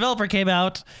Warface. So the developer came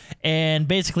out and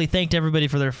basically thanked everybody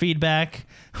for their feedback.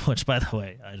 Which, by the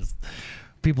way,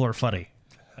 people are funny.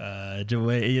 Are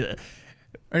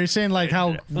you saying like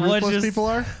how ruthless just- people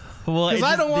are? Well, Because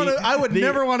I don't want to. I would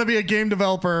never want to be a game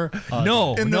developer.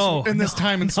 in this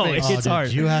time and space. It's dude,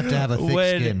 hard. You have to have a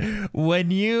thick skin.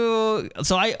 When you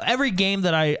every game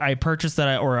that I purchase that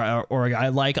I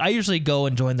like, I usually go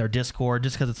and join their Discord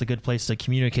just because it's a good place to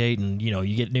communicate and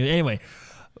you get new anyway.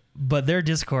 But their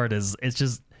Discord it's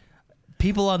just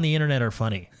people on the internet are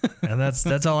funny, and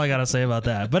that's all I gotta say about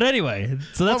that. But anyway,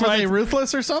 so that's Were why they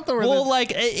ruthless or something? Or well,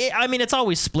 like, I mean, it's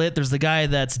always split. There's the guy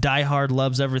that's diehard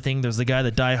loves everything. There's the guy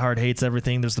that diehard hates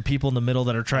everything. There's the people in the middle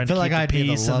that are trying to feel keep like the I'd be the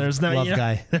peace. love- And there's love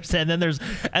guy. and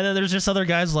then there's just other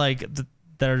guys like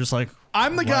that are just like,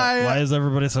 I'm the why, guy. Why is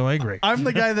everybody so angry? I'm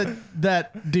the guy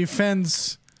that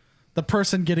defends the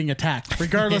person getting attacked,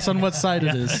 regardless on what side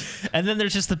it is. And then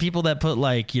there's just the people that put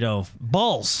like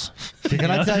balls.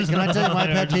 Can I tell you my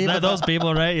pet peeve? Those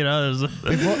people, right?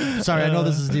 There's Sorry, I know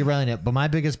this is derailing it, but my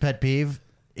biggest pet peeve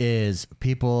is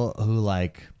people who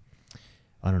like,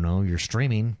 I don't know, you're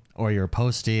streaming or you're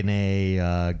posting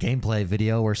a gameplay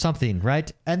video or something,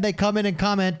 right? And they come in and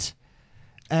comment,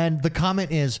 and the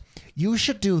comment is, "You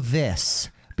should do this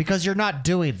because you're not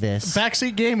doing this."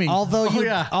 Backseat gaming.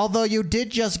 Although you did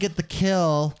just get the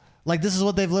kill, like this is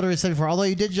what they've literally said before. Although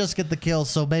you did just get the kill,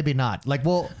 so maybe not. Like,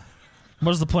 well,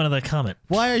 what's the point of that comment?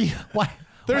 why are you why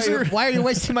are you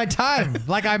wasting my time?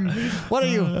 Like what are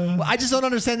you? I just don't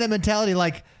understand that mentality.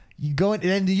 Like You go in,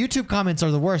 and the YouTube comments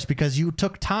are the worst because you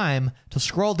took time to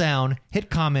scroll down, hit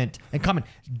comment, and comment.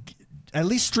 At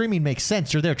least streaming makes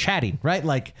sense. You're there chatting, right?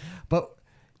 Like, but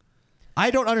I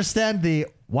don't understand the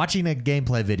watching a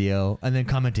gameplay video and then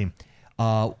commenting.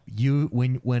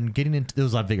 When getting into it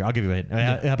was on Vigor. I'll give you a hint.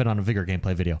 It happened on a Vigor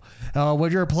gameplay video.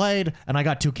 When you're played, and I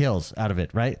got 2 kills out of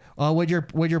it, right? When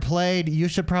you're played, you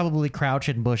should probably crouch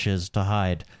in bushes to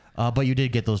hide. But you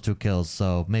did get those 2 kills,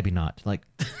 so maybe not. Like.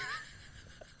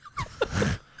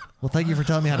 Well, thank you for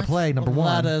telling me how to play. Number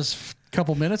one. That is a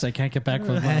couple minutes. I can't get back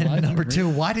from my And life. number 2,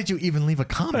 why did you even leave a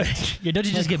comment? Yeah, don't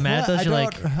you just get mad at us? You're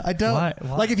like, I don't. why?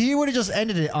 Like, if you would have just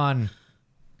ended it on,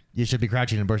 you should be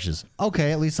crouching in bushes.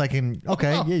 Okay, at least I can.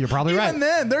 Okay, yeah, you're probably right. Even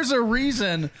then, there's a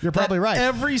reason. You're probably that right.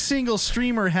 Every single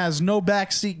streamer has no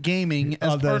backseat gaming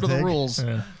as Of that part of the thing. rules.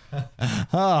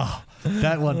 Oh,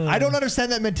 that one. I don't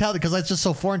understand that mentality because that's just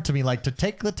so foreign to me. Like, to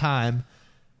take the time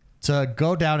to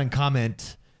go down and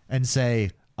comment and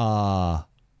say, I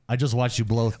just watched you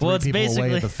blow 3 it's people away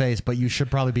basically- in the face, but you should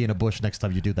probably be in a bush next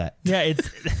time you do that. yeah,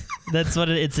 that's what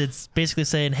it's basically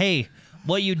saying. Hey,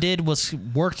 what you did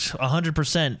worked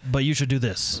 100%, but you should do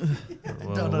this.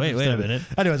 Well, wait a minute.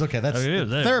 Anyways, okay, that's Okay,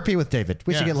 yeah. therapy with David.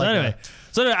 We should get so like anyway,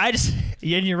 so I just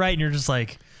and you're right, and you're just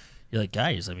like. You're like,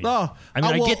 guys, I mean, Oh, I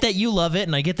well- get that you love it,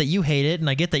 and I get that you hate it, and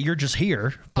I get that you're just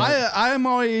here. But I'm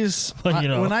always You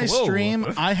know, when I whoa. stream,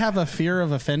 I have a fear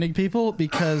of offending people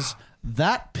because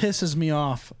that pisses me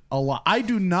off a lot. I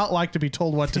do not like to be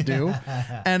told what to do,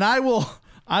 and I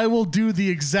will do the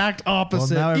exact well,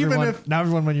 opposite. now even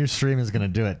everyone when you stream is going to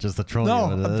do it just to troll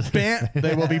you. no,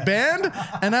 they will be banned,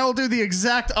 and I will do the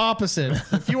exact opposite.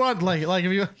 If you want,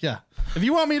 if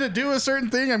you want me to do a certain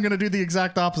thing, I'm going to do the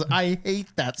exact opposite. I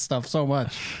hate that stuff so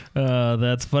much.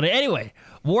 that's funny. Anyway,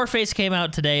 Warface came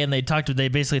out today, and they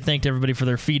basically thanked everybody for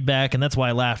their feedback, and that's why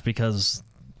I laughed because.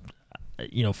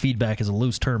 Feedback is a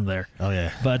loose term there. Oh,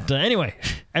 yeah. But anyway,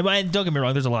 and don't get me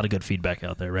wrong, there's a lot of good feedback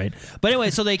out there, right? But anyway,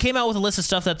 so they came out with a list of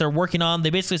stuff that they're working on. They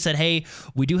basically said, hey,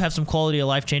 we do have some quality of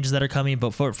life changes that are coming,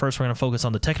 but first we're going to focus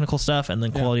on the technical stuff and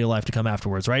then quality of life to come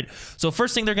afterwards, right? So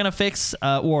first thing they're going to fix,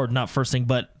 or not first thing,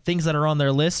 but things that are on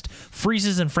their list,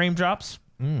 freezes and frame drops.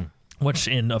 Which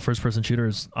in a first-person shooter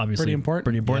is obviously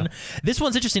Pretty important. This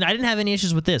one's interesting. I didn't have any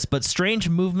issues with this, but strange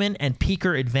movement and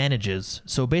peeker advantages.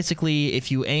 So basically,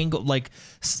 if you angle,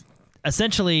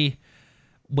 essentially,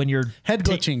 when you're Head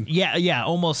glitching. yeah,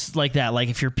 almost like that. Like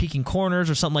if you're peeking corners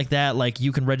or something like that, like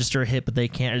you can register a hit, but they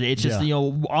can't. It's just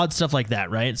odd stuff like that,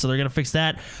 right? So they're gonna fix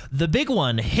that. The big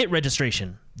one, hit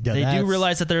registration. Yeah, they do that's-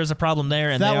 realize that there is a problem there,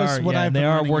 and That they was are what I've they been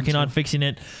are running working into. on fixing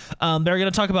it. They're going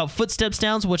to talk about footsteps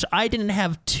downs, which I didn't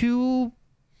have too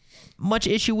much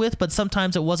issue with, but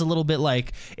sometimes it was a little bit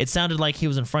like it sounded like he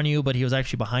was in front of you, but he was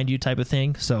actually behind you type of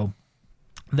thing. So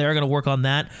they're going to work on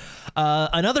that.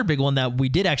 Another big one that we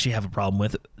did actually have a problem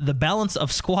with, the balance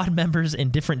of squad members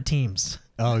in different teams.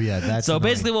 Oh, yeah. That's So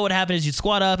annoying. basically what would happen is you'd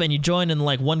squad up and you join, and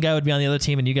like one guy would be on the other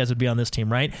team and you guys would be on this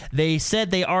team, right? They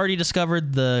said they already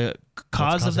discovered the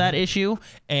cause of that issue,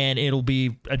 and it'll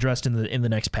be addressed in the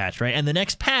next patch, right? And the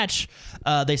next patch,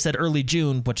 they said early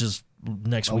June, which is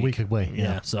next a week away.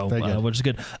 Yeah, so Very good. which is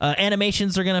good.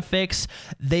 Animations they're gonna fix.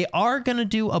 They are gonna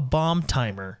do a bomb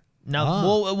timer. Now,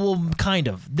 well, kind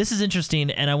of. This is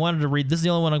interesting, and I wanted to read. This is the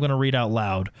only one I'm going to read out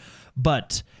loud.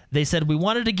 But they said we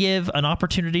wanted to give an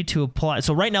opportunity to apply.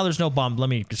 So right now there's no bomb. Let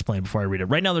me explain before I read it.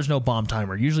 Right now there's no bomb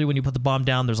timer. Usually when you put the bomb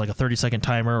down, there's like a 30-second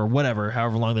timer or whatever,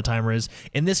 however long the timer is.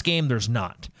 In this game, there's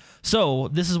not. So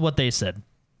this is what they said.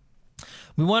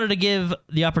 We wanted to give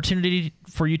the opportunity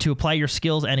for you to apply your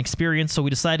skills and experience, so we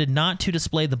decided not to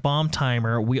display the bomb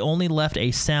timer. We only left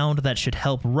a sound that should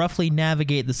help roughly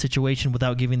navigate the situation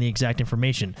without giving the exact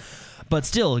information. But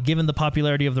still, given the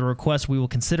popularity of the request, we will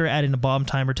consider adding a bomb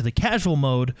timer to the casual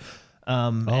mode. but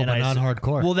not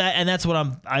hardcore. Well, that's what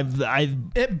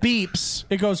It beeps.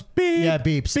 It goes beep. Yeah, it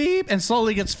beeps. Beep, and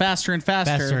slowly gets faster and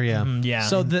faster. Faster, yeah. yeah.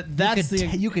 So that's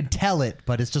you could tell it,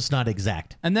 but it's just not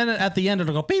exact. and then at the end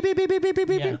it'll go beep beep beep beep beep beep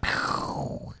beep. Yeah. beep.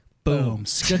 Boom.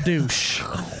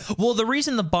 Skadoosh. Well, the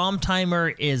reason the bomb timer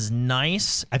is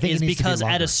nice I think it is needs to be because at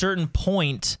longer. a certain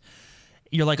point,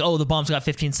 you're like, oh, the bomb's got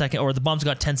 15 seconds, or the bomb's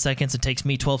got 10 seconds. It takes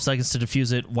me 12 seconds to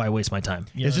defuse it. Why waste my time?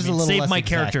 You know It's what just I a mean? little Save less my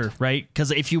exact. character, right?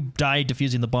 Because if you die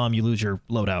defusing the bomb, you lose your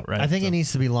loadout, right? I think So- it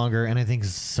needs to be longer, and I think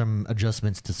some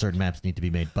adjustments to certain maps need to be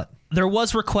made. But there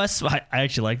was requests. I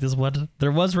actually like this one.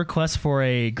 There was requests for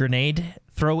a grenade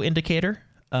throw indicator,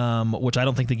 which I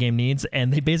don't think the game needs.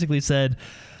 And they basically said,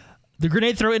 the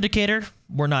grenade throw indicator,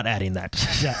 we're not adding that.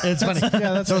 yeah, it's funny.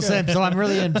 So I'm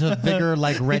really into Vigor,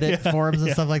 like Reddit forums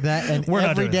and stuff like that. And We're not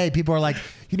every doing day people are like,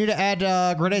 you need to add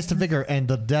grenades to Vigor, and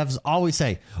the devs always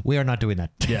say, we are not doing that.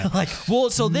 Yeah. like, well,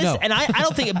 so this, no. and I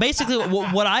don't think, basically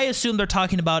what I assume they're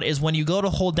talking about is when you go to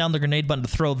hold down the grenade button to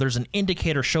throw, there's an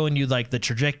indicator showing you like the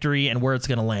trajectory and where it's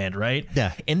going to land, right?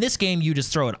 Yeah. In this game, you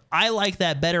just throw it. I like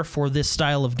that better for this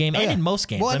style of game, and yeah. in most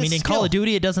games. Well, I and mean, in it's Call skill. of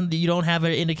Duty, you don't have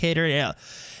an indicator. Yeah.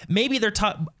 Maybe they're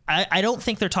talking. I don't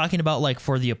think they're talking about like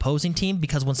for the opposing team,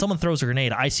 because when someone throws a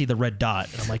grenade, I see the red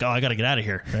dot, and I'm like, oh, I got to get out of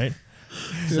here, right?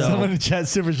 So, Someone in chat,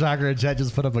 Super Shocker in chat,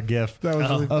 just put up a GIF That was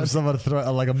really of someone throw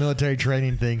like a military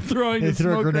training thing. throwing They a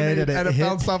threw smoke grenade and it hit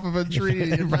bounced off of a tree.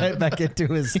 right back into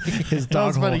his That dog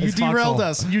was funny. hole, You his foxhole. derailed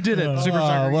us. You did it, Super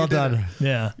Shocker. well You did done. it.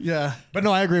 yeah. Yeah. But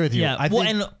no, I agree with you. Yeah. I Well,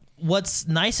 think, and what's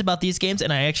nice about these games,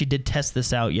 and I actually did test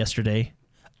this out yesterday,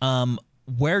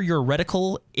 where your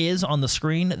reticle is on the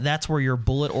screen, that's where your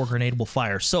bullet or grenade will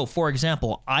fire. So, for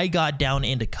example, I got down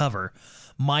into cover.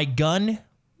 My gun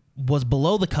was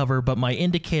below the cover, but my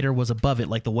indicator was above it,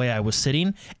 like the way I was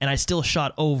sitting, and I still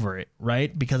shot over it,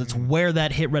 right? Because it's where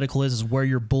that hit reticle is where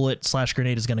your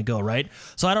bullet/grenade is going to go, right?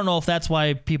 So I don't know if that's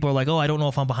why people are like, oh, I don't know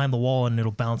if I'm behind the wall and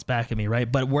it'll bounce back at me,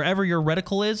 right? But wherever your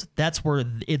reticle is, that's where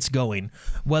it's going,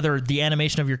 whether the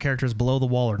animation of your character is below the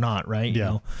wall or not, right? Yeah. You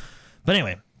know? But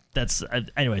anyway, I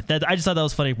just thought that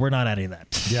was funny. We're not adding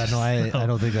that. yeah, no, I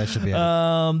don't think that should be.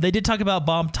 Added. They did talk about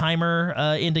bomb timer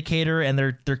indicator, and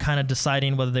they're kind of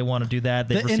deciding whether they want to do that.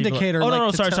 They've The received indicator, Oh like no,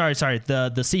 to sorry.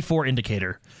 The C4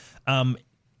 indicator. And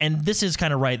this is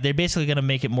kind of right. They're basically going to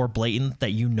make it more blatant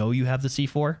that you know you have the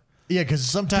C4. Yeah, because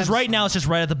sometimes Because right now it's just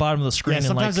right at the bottom of the screen in like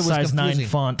sometimes it was size 9 confusing.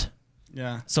 font.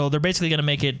 Yeah. So they're basically going to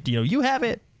make it, you have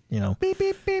it. beep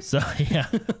beep beep. So yeah,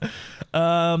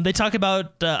 they talk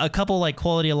about a couple like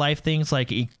quality of life things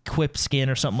like equip skin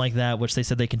or something like that, which they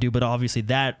said they can do, but obviously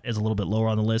that is a little bit lower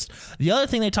on the list. The other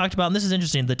thing they talked about, and this is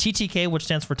interesting, the TTK, which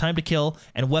stands for time to kill,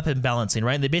 and weapon balancing.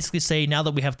 Right? And they basically say now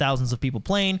that we have thousands of people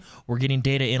playing, we're getting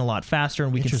data in a lot faster,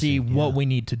 and we can see Interesting, what yeah. we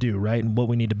need to do, right, and what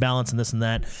we need to balance, and this and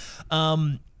that.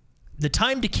 The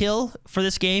time to kill for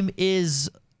this game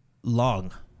is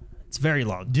long. It's very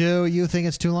long. Do you think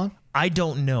it's too long? I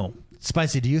don't know.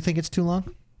 Spicy, do you think it's too long?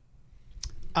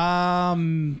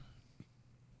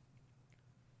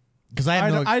 Because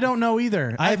I don't know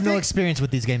either. I have no think- experience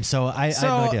with these games, so I have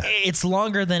no idea. It's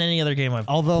longer than any other game I've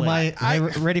Although played.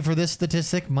 ready for this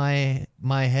statistic, my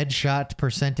headshot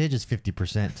percentage is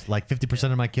 50%. Like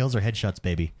 50% of my kills are headshots,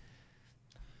 baby.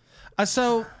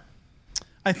 So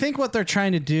I think what they're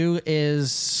trying to do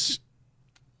is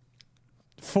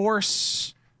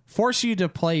force you to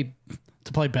play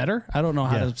better. I don't know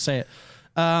how Yeah. to say it.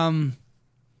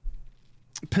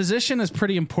 Position is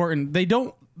pretty important.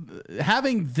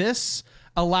 Having this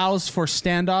allows for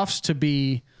standoffs to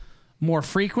be more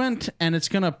frequent, and it's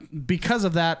gonna, because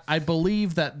of that, I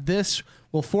believe that this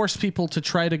will force people to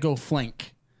try to go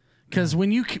flank. Because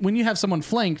when you have someone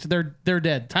flanked, they're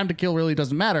dead. Time to kill really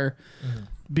doesn't matter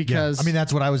because I mean,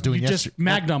 that's what I was doing you just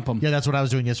mag dump them. Yeah, that's what I was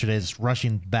doing yesterday, is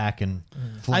rushing back and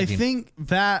I flanking. think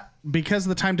that because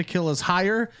the time to kill is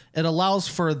higher, it allows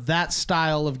for that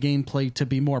style of gameplay to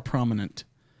be more prominent.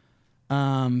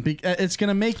 It's going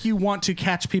to make you want to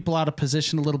catch people out of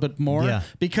position a little bit more. Yeah.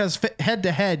 Because head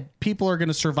to head, people are going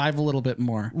to survive a little bit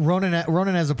more. Ronan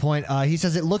has a point. He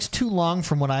says it looks too long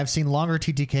from what I've seen. Longer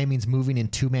TTK means moving in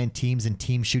two-man teams, and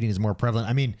team shooting is more prevalent.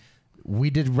 I mean, we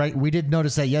did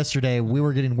notice that yesterday. We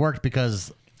were getting worked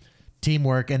because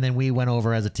teamwork, and then we went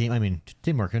over as a team. I mean,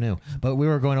 teamwork, who knew? But we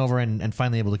were going over and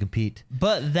finally able to compete.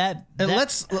 But that It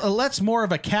lets more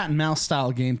of a cat and mouse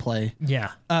style gameplay.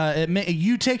 yeah.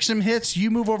 You take some hits, you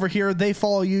move over here, they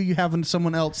follow you. You have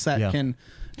someone else that Yeah. can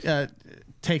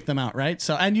take them out, right?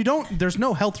 So, and there's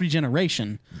no health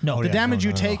regeneration. No. the Yeah, damage no,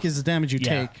 you no, take is the damage you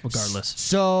Yeah, take. regardless.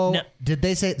 So No. did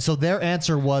they say? So their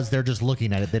answer was they're just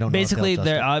looking at it. They don't Basically, know if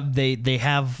they'll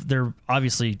test it. they're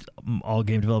obviously all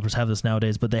game developers have this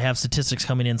nowadays, but they have statistics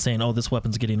coming in saying, oh, this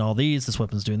weapon's getting all these, this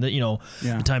weapon's doing that, Yeah.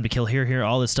 the time to kill here,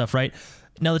 all this stuff, right?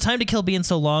 Now, the time to kill being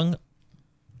so long,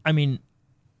 I mean,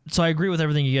 so I agree with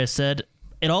everything you guys said.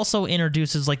 It also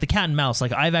introduces like the cat and mouse.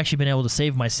 Like I've actually been able to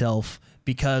save myself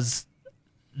because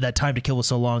that time to kill was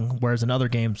so long, whereas in other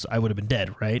games I would have been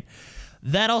dead, right?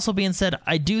 That also being said,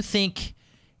 I do think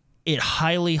it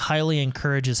highly, highly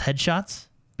encourages headshots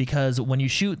because when you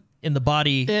shoot in the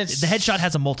body, the headshot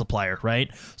has a multiplier,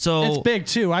 right? So It's big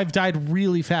too. I've died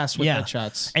really fast with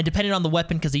headshots. and depending on the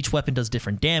weapon, because each weapon does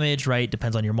different damage, right?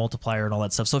 Depends on your multiplier and all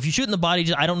that stuff. So if you shoot in the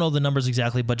body, I don't know the numbers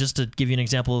exactly, but just to give you an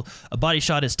example, a body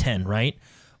shot is 10, right?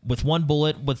 With one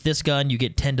bullet, with this gun, you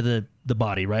get 10 to the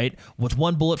body, right? With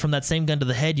one bullet from that same gun to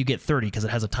the head, you get 30 because it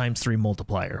has a ×3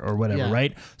 multiplier or whatever, Yeah.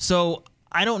 right? So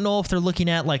I don't know if they're looking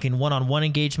at like in one-on-one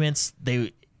engagements,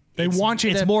 They want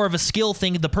you It's to- more of a skill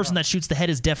thing. The person that shoots the head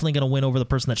is definitely going to win over the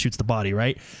person that shoots the body,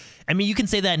 right? I mean, you can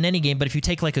say that in any game, but if you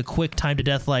take like a quick time to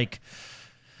death, like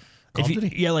Call of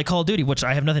Duty? yeah, like Call of Duty, which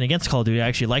I have nothing against Call of Duty. I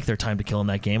actually like their time to kill in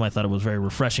that game. I thought it was very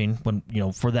refreshing when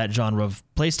for that genre of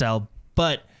playstyle.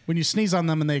 But when you sneeze on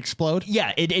them and they explode.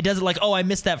 yeah, it doesn't like, oh, I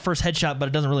missed that first headshot, but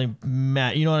it doesn't really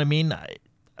matter. You know what I mean?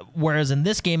 Whereas in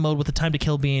this game mode, with the time to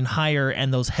kill being higher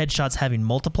and those headshots having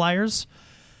multipliers,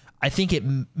 I think it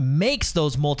makes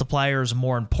those multipliers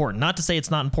more important. Not to say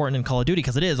it's not important in Call of Duty,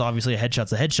 because it is. Obviously, a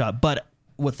headshot's a headshot. But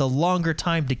with the longer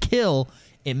time to kill,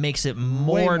 it makes it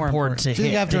more important to I think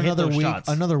hit. after to hit another those week, shots.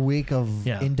 another week of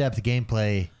Yeah. in-depth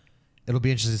gameplay, it'll be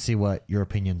interesting to see what your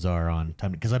opinions are on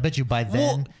time. Because I bet you by then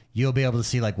Well- you'll be able to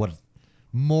see like what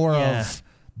more Yeah. of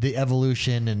the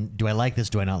evolution and do I like this?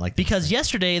 Do I not like this? Because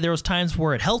yesterday there was times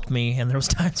where it helped me, and there was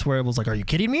times where it was like, "Are you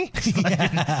kidding me?"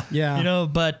 Yeah.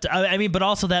 But I mean, but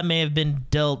also that may have been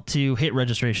dealt to hit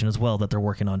registration as well that they're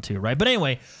working on too, right? But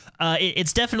anyway,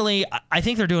 it's definitely. I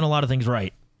think they're doing a lot of things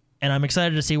right, and I'm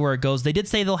excited to see where it goes. They did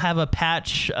say they'll have a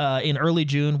patch in early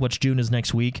June, which June is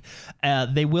next week.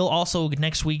 They will also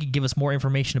next week give us more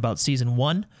information about season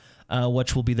 1,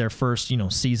 which will be their first,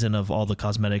 season of all the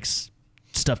cosmetics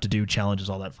stuff to do, challenges,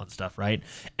 all that fun stuff, right?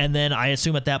 And then I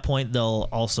assume at that point they'll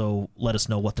also let us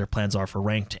know what their plans are for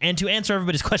ranked. And to answer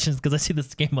everybody's questions, because I see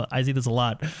this a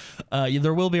lot.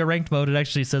 There will be a ranked mode. It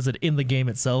actually says it in the game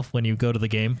itself when you go to the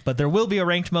game, but there will be a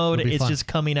ranked mode. It'll be It's fun. just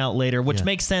coming out later, which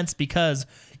makes sense because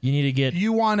you need to get.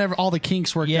 You want all the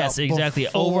kinks worked out. Yes, exactly.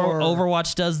 before-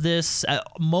 Overwatch does this.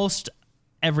 Most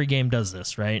every game does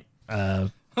this, right?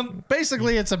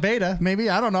 Basically, it's a beta. Maybe,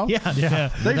 I don't know. Yeah.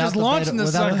 They're just launching this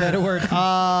without a sucker. better word.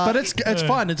 But it's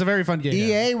fun. It's a very fun game.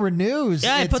 EA renews.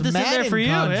 Yeah, I its put this in there Madden for you.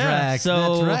 Yeah. contract.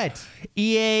 So that's right.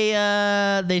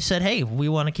 EA, they said, "Hey, we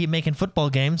want to keep making football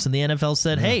games," and the NFL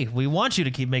said, "Hey, we want you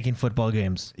to keep making football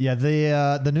games." Yeah,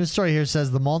 the news story here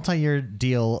says the multi-year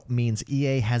deal means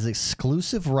EA has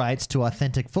exclusive rights to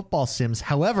authentic football sims.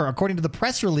 However, according to the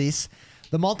press release,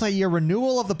 the multi-year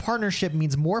renewal of the partnership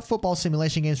means more football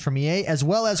simulation games from EA, as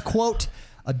well as, quote,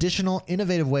 additional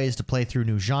innovative ways to play through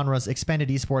new genres, expanded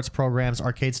esports programs,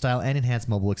 arcade style, and enhanced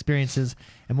mobile experiences,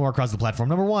 and more across the platform.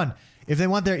 Number one, if they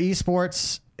want their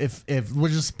esports, if we'll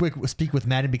just speak with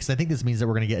Madden, because I think this means that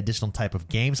we're going to get additional type of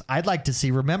games. I'd like to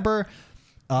see, remember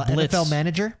Blitz. NFL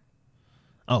Manager?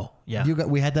 Oh, yeah.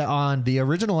 We had that on the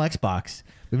original Xbox.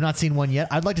 We've not seen one yet.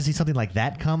 I'd like to see something like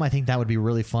that come. I think that would be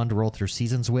really fun to roll through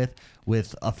seasons with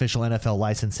official NFL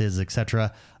licenses,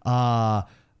 etc.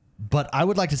 But I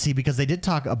would like to see, because they did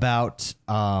talk about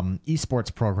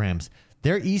esports programs.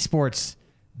 Their esports,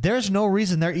 there's no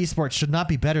reason their esports should not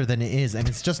be better than it is, and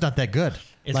it's just not that good.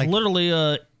 It's literally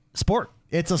a sport.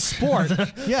 It's a sport,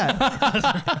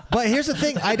 yeah. But here's the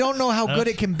thing: I don't know how good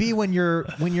it can be when your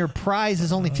prize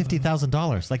is only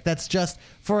 $50,000. Like, that's just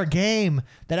for a game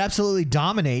that absolutely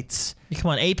dominates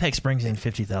Come on, Apex brings in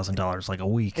 $50,000 like a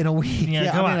week. in a week.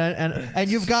 Yeah, come I mean,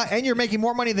 and you're making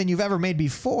more money than you've ever made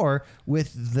before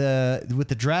with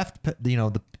the draft,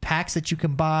 the packs that you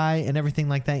can buy and everything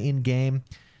like that in game.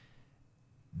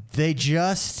 They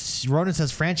just, Ronan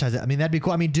says franchise it. I mean, that'd be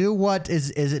cool. I mean, do what is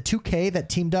it 2K that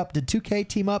teamed up? Did 2K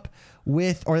team up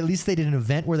with, or at least they did an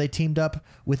event where they teamed up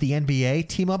with the NBA,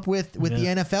 team up with the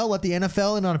NFL, let the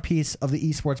NFL in on a piece of the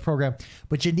esports program.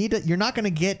 But you're not going to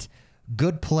get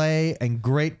good play and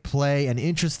great play and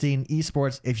interesting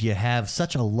esports if you have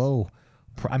such a low.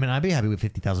 I mean, I'd be happy with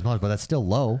 $50,000, but that's still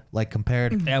low, like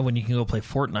compared. Yeah, when you can go play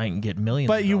Fortnite and get millions.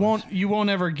 But of you dollars. won't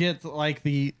ever get like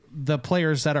the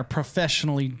players that are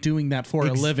professionally doing that for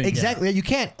a living. Exactly. You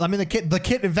can't. I mean, the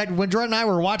kid. In fact, when Jordan and I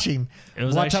were watching, It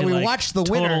was one time actually we like watched the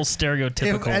total winner.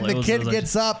 stereotypical. And It the was kid like-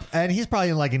 gets up, and he's probably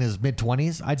in his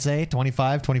mid-20s, I'd say,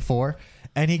 25, 24.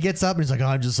 And he gets up, and he's like, "Oh,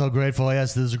 I'm just so grateful.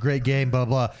 Yes, this is a great game, blah,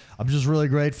 blah. I'm just really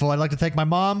grateful. I'd like to thank my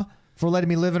mom for letting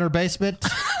me live in her basement."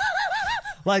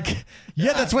 Like,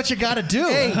 yeah, that's what you got to do.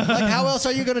 Like, how else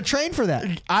are you going to train for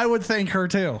that? I would thank her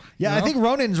too. Yeah, I think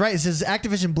Ronan's right. It says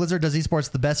Activision Blizzard does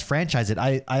esports the best. Franchise it.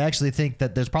 I actually think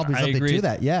that there's probably I something agree. to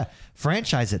that. Yeah,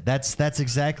 franchise it. That's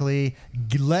exactly.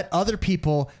 Let other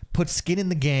people put skin in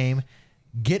the game,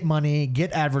 get money,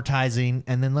 get advertising,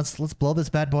 and then let's blow this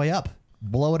bad boy up.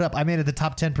 Blow it up. I made it the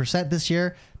top 10% this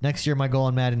year. Next year, my goal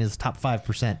on Madden is top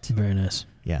 5%. Very nice.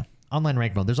 Yeah, online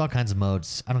rank mode. There's all kinds of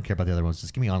modes. I don't care about the other ones.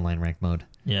 Just give me online rank mode.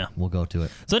 Yeah. We'll go to it.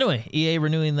 So anyway, EA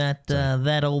renewing that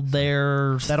old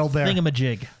bear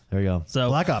thingamajig. There you go. So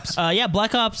Black Ops. Yeah,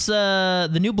 Black Ops.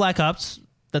 The new Black Ops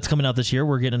that's coming out this year.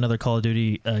 We're getting another Call of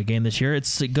Duty game this year.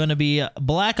 It's going to be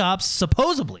Black Ops.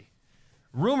 Supposedly,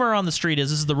 rumor on the street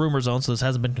is, this is the rumor zone, so this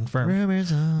hasn't been confirmed.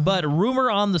 Rumors on. But rumor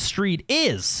on the street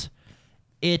is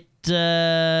It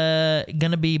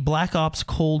gonna be Black Ops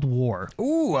Cold War.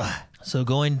 Ooh. So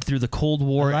going through the Cold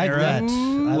War I like era, that.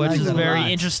 I which like is that a very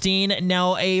lot. interesting.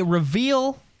 Now a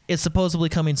reveal is supposedly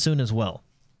coming soon as well.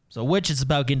 So which is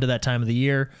about getting to that time of the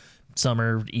year,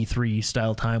 summer E3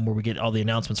 style time where we get all the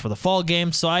announcements for the fall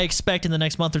games. So I expect in the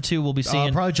next month or two we'll be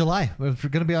seeing. Probably July. We're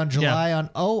going to be on July.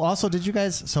 Also, did you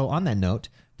guys? So on that note,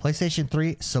 PlayStation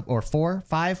 3 or 4,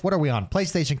 5. What are we on?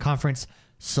 PlayStation conference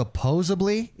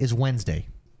supposedly is Wednesday.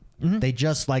 They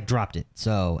just dropped it.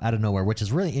 So out of nowhere, which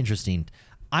is really interesting.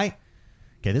 Okay,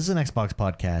 this is an Xbox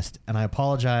podcast, and I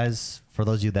apologize for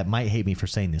those of you that might hate me for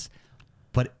saying this,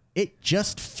 but it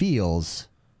just feels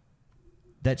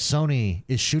that Sony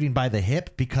is shooting by the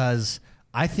hip because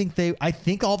I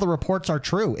think all the reports are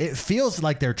true. It feels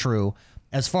like they're true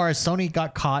as far as Sony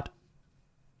got caught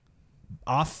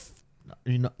off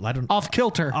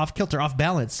Off-kilter. off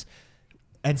balance,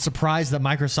 and surprised that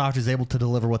Microsoft is able to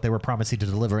deliver what they were promising to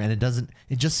deliver, and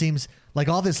it just seems like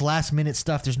all this last minute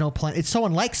stuff, there's no plan. It's so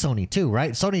unlike Sony too,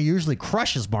 right? Sony usually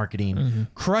crushes marketing,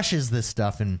 crushes this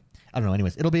stuff, and I don't know.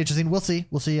 Anyways, it'll be interesting. We'll see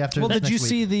after. Well, this did you next week.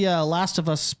 see the Last of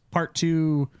Us Part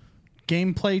 2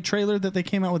 gameplay trailer that they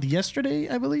came out with yesterday,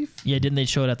 I believe? Yeah, didn't they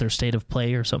show it at their State of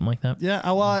Play or something like that? Yeah,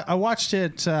 I watched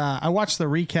it. I watched the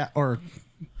recap, or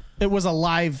it was a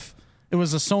live. It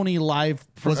was a Sony live.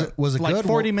 Was it like good?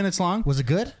 40 minutes long? Was it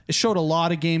good? It showed a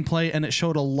lot of gameplay and it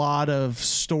showed a lot of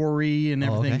story and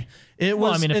everything. okay. It was.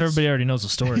 Well, I mean, if everybody already knows the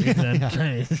story, then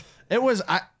It was.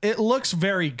 It looks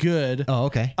very good. Oh,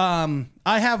 okay. I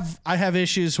have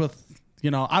issues with.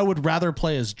 I would rather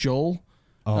play as Joel.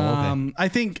 Oh, okay. I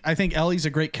think Ellie's a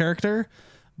great character,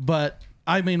 but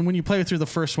I mean, when you play through the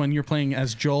first one, you're playing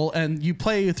as Joel, and you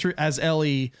play through as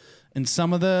Ellie in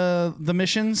some of the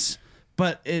missions.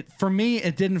 But for me,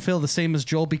 it didn't feel the same as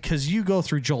Joel because you go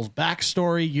through Joel's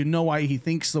backstory. You know why he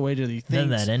thinks the way that he thinks. then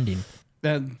that ending.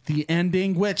 The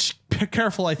ending, which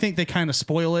careful, I think they kind of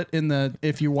spoil it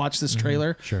if you watch this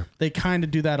trailer. Sure. They kind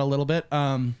of do that a little bit.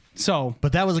 So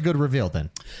But that was a good reveal then.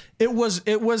 it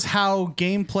was how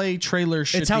gameplay trailers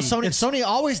should It's how be. Sony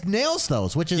always nails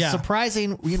those, which is Yeah.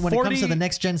 surprising when it 40 comes to the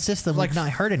next gen system. We've not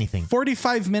heard anything.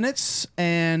 45 minutes,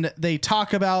 and they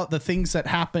talk about the things that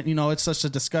happen. It's such a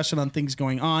discussion on things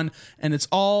going on, and it's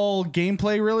all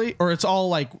gameplay really, or it's all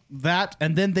like that,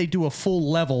 and then they do a full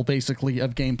level basically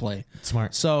of gameplay.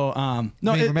 Smart. So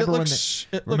no, I mean, it remember looks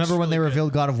when they really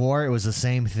revealed God of War? It was the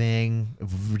same thing,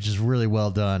 which is really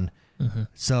well done.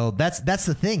 So that's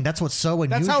the thing. That's what's so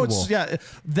unusual. That's how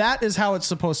it's that is how it's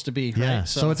supposed to be. Yeah. Right?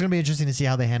 So it's gonna be interesting to see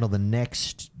how they handle the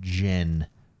next gen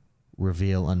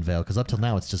reveal unveil, because up till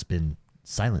now it's just been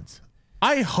silence.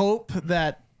 I hope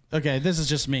that. Okay, this is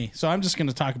just me, so I'm just going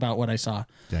to talk about what I saw.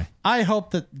 Okay. I hope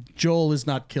that Joel is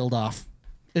not killed off.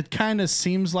 It kind of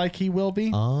seems like he will be,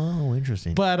 Oh,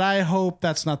 interesting. but I hope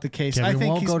that's not the case. Yeah, I we think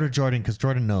won't he's go to Jordan because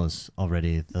Jordan knows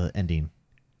already the ending.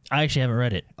 I actually haven't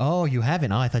read it. Oh, you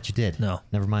haven't? Oh, I thought you did. No.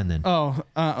 Never mind then.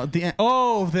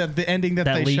 the ending that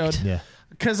they leaked. showed. Yeah.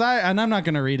 Because I'm not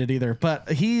going to read it either,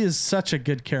 but he is such a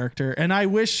good character, and I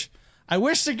wish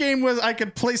the game was I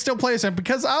could still play as him,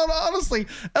 because honestly,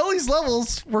 Ellie's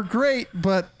levels were great,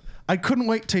 but I couldn't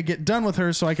wait to get done with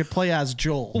her so I could play as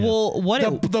Joel. Well,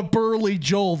 the burly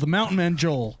Joel, the Mountain Man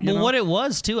Joel. what it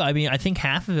was too. I mean, I think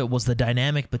half of it was the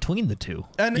dynamic between the two.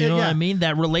 And you know what yeah. I mean?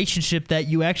 That relationship that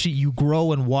you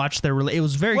grow and watch their. It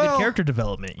was very good character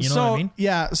development. You know what I mean?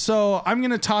 Yeah. So I'm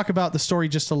going to talk about the story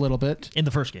just a little bit. In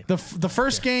the first game, The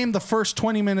first game, the first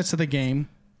 20 minutes of the game,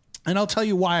 and I'll tell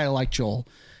you why I like Joel.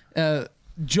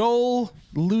 Joel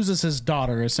loses his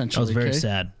daughter essentially. that was very okay?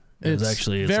 sad. It was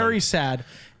actually very sad.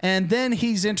 And then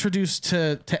he's introduced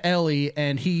to Ellie,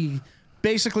 and he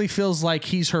basically feels like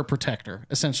he's her protector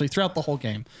essentially throughout the whole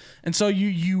game. And so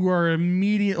you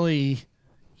immediately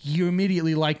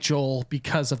like Joel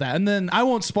because of that. And then I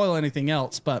won't spoil anything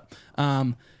else, but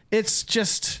it's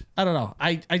just, I don't know.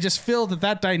 I just feel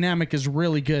that dynamic is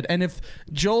really good. And if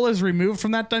Joel is removed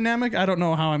from that dynamic, I don't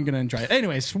know how I'm going to enjoy it.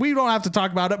 Anyways, we don't have to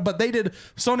talk about it, but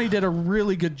Sony did a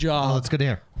really good job. Oh, that's good to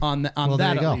hear. On there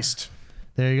that you at go. least.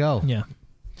 There you go. yeah.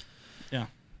 Yeah.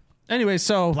 Anyway,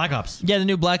 so Black Ops. Yeah, the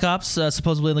new Black Ops,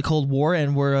 supposedly in the Cold War,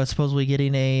 and we're supposedly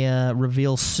getting a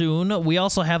reveal soon. We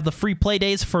also have the free play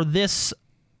days for this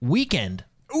weekend.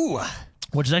 Ooh.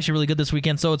 Which is actually really good this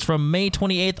weekend. So it's from May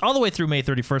 28th all the way through May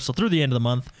 31st, so through the end of the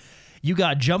month. You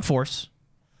got Jump Force,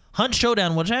 Hunt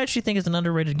Showdown, which I actually think is an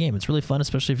underrated game. It's really fun,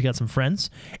 especially if you got some friends.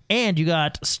 And you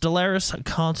got Stellaris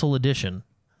Console Edition,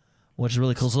 which is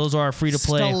really cool. So those are our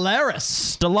free-to-play.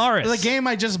 Stellaris. the game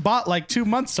I just bought like 2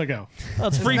 months ago. Oh,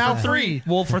 it's free now for free.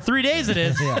 Well, for 3 days it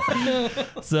is. Yeah.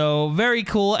 So very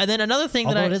cool. And then another thing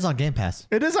Although that it is on Game Pass.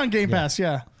 It is on Game Pass,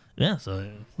 yeah. Yeah, so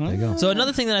There you go. So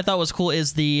another thing that I thought was cool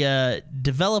is the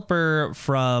developer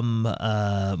from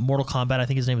Mortal Kombat. I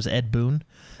think his name is Ed Boon.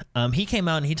 He came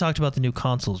out and he talked about the new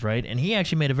consoles, right? And he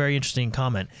actually made a very interesting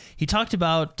comment. He talked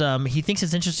about he thinks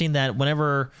it's interesting that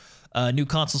whenever new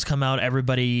consoles come out,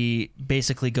 everybody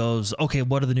basically goes, "Okay,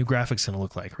 what are the new graphics going to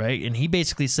look like?" Right? And he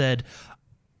basically said,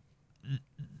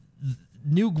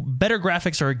 better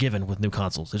graphics are a given with new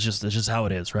consoles. It's just how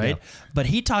it is, right? Yeah. But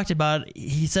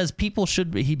he says people should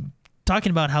be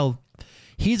talking about how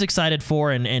he's excited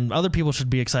for, and other people should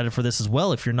be excited for this as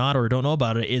well. If you're not or don't know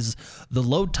about it, is the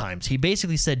load times. He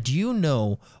basically said, "Do you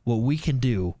know what we can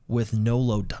do with no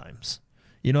load times?"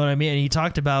 You know what I mean? And he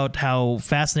talked about how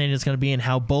fascinating it's going to be and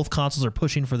how both consoles are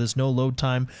pushing for this no load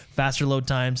time, faster load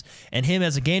times. And him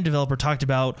as a game developer talked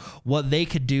about what they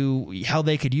could do, how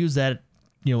they could use that,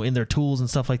 in their tools and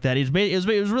stuff like that. It was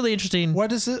really interesting.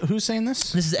 What is it? Who's saying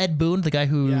this? This is Ed Boon, the guy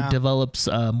who develops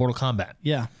Mortal Kombat.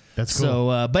 Yeah. That's cool.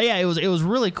 So, but yeah, it was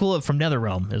really cool from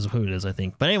NetherRealm is who it is, I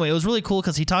think. But anyway, it was really cool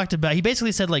because he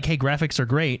basically said like, "Hey, graphics are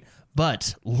great,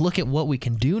 but look at what we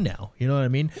can do now." You know what I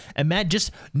mean? Imagine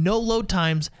just no load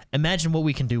times. Imagine what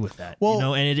we can do with that.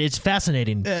 Well, and it's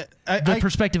fascinating. The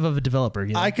perspective of a developer.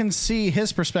 I can see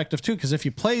his perspective too, because if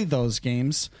you play those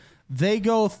games, they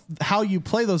go how you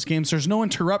play those games. There's no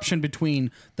interruption between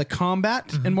the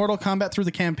combat in Mortal Kombat through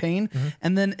the campaign,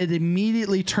 and then it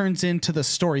immediately turns into the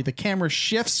story. The camera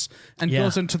shifts and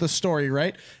goes into the story,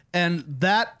 right? And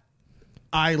that,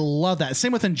 I love that.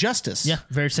 Same with Injustice. Yeah,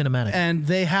 very cinematic. And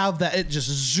they have that. It just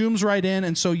zooms right in,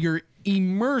 and so you're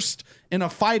immersed in a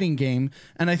fighting game.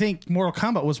 And I think Mortal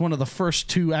Kombat was one of the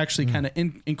first to actually kind of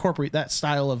incorporate that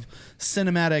style of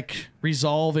cinematic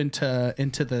resolve into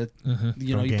the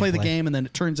you play the gameplay. game and then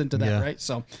it turns into that, right?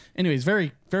 So anyways,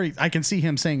 very very I can see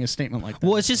him saying a statement like that.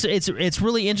 Well, it's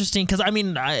really interesting because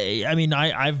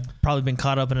I've probably been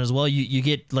caught up in it as well. You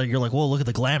get like, you're like, "Whoa, look at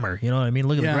the glamour," you know what I mean?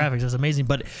 Look at the graphics, that's amazing.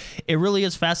 But it really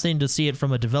is fascinating to see it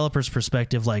from a developer's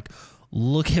perspective. Like,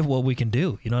 look at what we can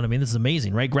do. You know what I mean? This is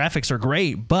amazing, right? Graphics are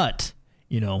great, but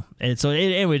and so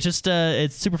anyway, it's just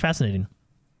it's super fascinating.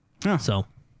 Yeah. So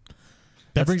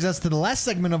That brings us to the last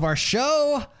segment of our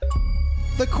show,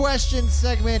 the question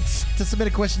segment. To submit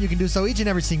a question, you can do so each and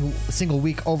every single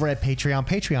week over at Patreon,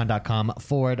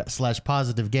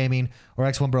 patreon.com/positive gaming or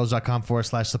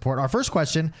x1bros.com/support. Our first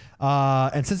question,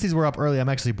 and since these were up early, I'm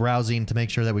actually browsing to make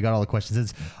sure that we got all the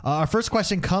questions. Our first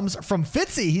question comes from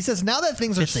Fitzy. He says, "Now that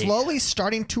things are slowly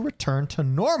starting to return to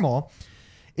normal,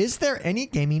 is there any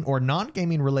gaming or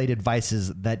non-gaming related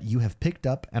vices that you have picked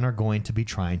up and are going to be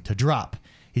trying to drop?"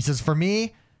 He says, "For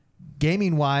me,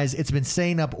 gaming wise, it's been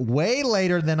staying up way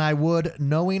later than I would,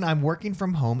 knowing I'm working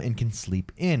from home and can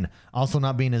sleep in. Also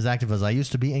not being as active as I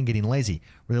used to be and getting lazy.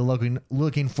 Really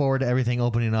looking forward to everything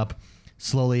opening up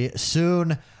slowly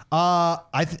soon."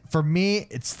 For me,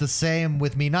 it's the same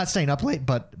with me, not staying up late,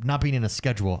 but not being in a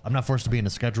schedule. I'm not forced to be in a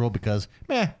schedule because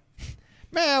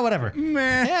whatever.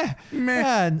 Yeah.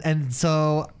 And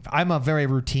so I'm a very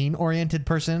routine oriented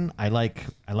person. I like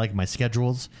my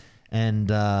schedules. And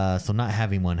so not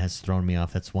having one has thrown me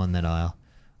off. That's one that I'll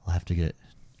have to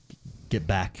get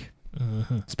back.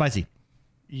 Spicy.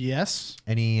 Yes.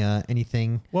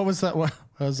 Anything? What was that? What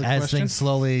was the As question? things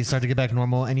slowly start to get back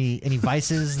normal, any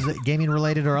vices, gaming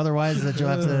related or otherwise, that you'll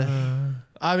have to?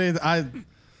 I mean,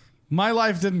 my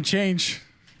life didn't change.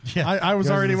 Yeah, I was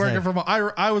yours already is the working same. from.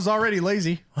 I was already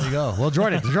lazy. There you go. Well,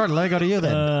 Jordan, let me go to you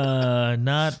then.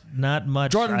 Not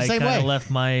much. Jordan, I same kinda way. left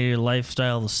my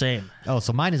lifestyle the same. Oh,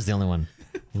 so mine is the only one.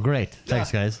 Great.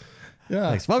 Thanks, guys.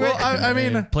 Yeah. Thanks. Well, Well, great. I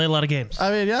mean, Play a lot of games.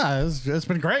 yeah, it's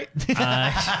been great. The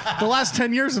last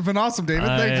 10 years have been awesome, David.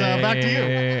 Thanks. Back to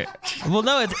you. Well,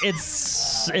 no,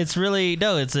 it's really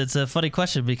it's a funny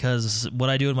question because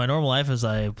what I do in my normal life is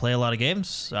I play a lot of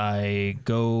games. I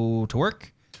go to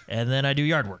work and then I do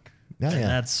yard work. Yeah, And yeah.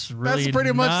 that's really That's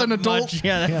pretty much not an adult. much-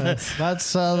 yeah,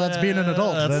 That's being an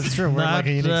adult. That's true. We're in like a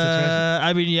unique situation.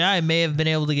 I mean, yeah, I may have been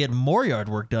able to get more yard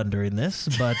work done during this,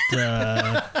 but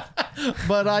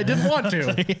But I didn't want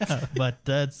to. yeah, but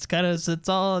it's kind of it's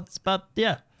about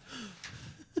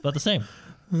the same.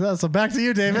 So back to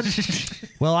you, David.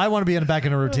 Well, I want to be back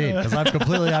in a routine because I'm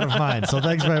completely out of mine. So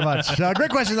thanks very much. Great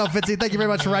question, though, Fitzy. Thank you very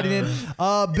much for writing in.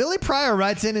 Billy Pryor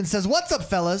writes in and says, "What's up,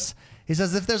 fellas?" He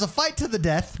says, "If there's a fight to the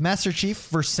death, Master Chief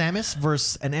versus Samus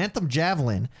versus an Anthem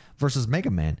Javelin versus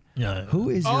Mega Man, Yeah. who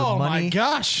is your Oh money? my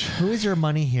gosh. Who is your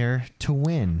money here to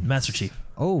win?" Master Chief.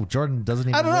 Oh, Jordan doesn't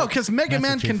even. I don't know, work. because Mega Master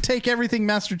Man Chief. can take everything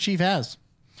Master Chief has.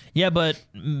 Yeah, but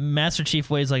Master Chief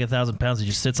weighs like 1,000 pounds. He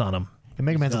just sits on him. And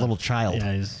Mega Man's a little child.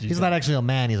 Yeah, he's not actually a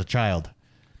man. He's a child.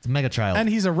 It's a mega child. And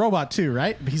he's a robot too,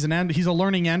 right? He's a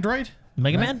learning android.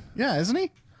 Mega Man? Yeah, isn't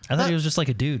he? I thought he was just like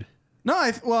a dude.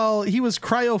 No, well, he was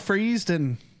cryo-freezed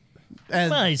and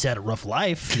Well, he's had a rough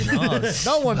life, you know.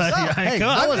 No one's. Hey, no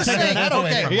I'm one's just taking saying, that away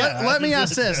okay, from you. let me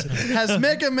ask this. Has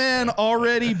Mega Man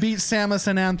already beat Samus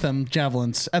and Anthem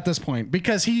javelins at this point?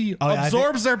 Because he I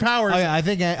absorbs their powers. Oh, yeah,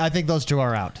 I think those two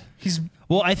are out. He's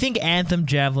Well, I think Anthem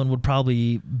Javelin would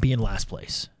probably be in last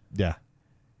place. Yeah.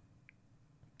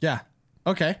 Yeah.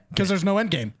 Okay. Because there's no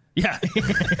end game. Yeah.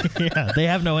 Yeah, they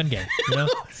have no end game, you know,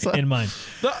 in mind.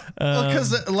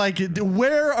 Because, like,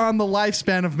 where on the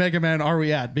lifespan of Mega Man are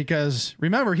we at? Because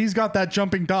remember, he's got that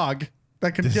jumping dog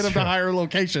that can get him true. to higher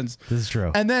locations. This is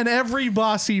true. And then every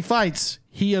boss he fights,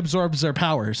 he absorbs their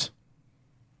powers.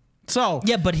 So,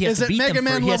 Yeah, but he has is to it beat Mega them.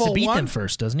 Man He has to level beat 1? them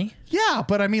first, doesn't he? Yeah,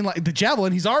 but I mean, like, the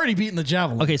javelin, he's already beaten the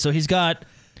javelin. Okay, so he's got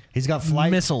He's got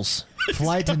flight, missiles,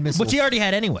 flight and missiles. which he already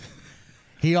had anyway.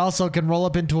 He also can roll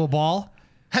up into a ball.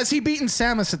 Has he beaten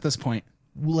Samus at this point?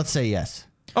 Let's say yes.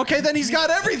 Okay, then he's got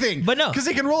everything. But no. Because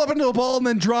he can roll up into a ball and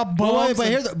then drop bombs. But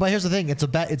here's the thing. It's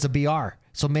a BR.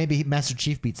 So maybe Master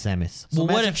Chief beats Samus. So Well,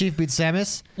 what Master if- Chief beats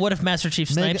Samus. What if Master Chief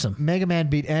snipes him? Mega Man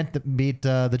beat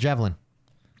the Javelin.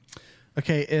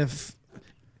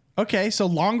 Okay, so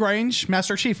long range,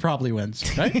 Master Chief probably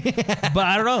wins, right? But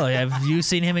I don't know. Have you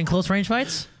seen him in close range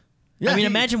fights? Yeah, I mean, he-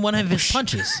 imagine one of his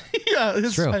punches. Yeah,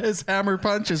 True. his hammer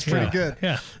punch is pretty good.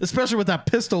 Yeah. Especially with that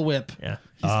pistol whip. Yeah.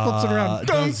 He flips it around.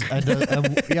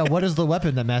 Dunk. Yeah, what is the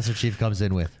weapon that Master Chief comes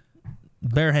in with?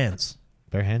 Bare hands.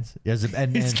 Bare hands? Yes,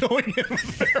 He's going in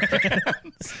with bare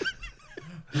hands.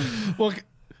 Well,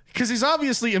 because he's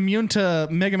obviously immune to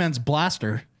Mega Man's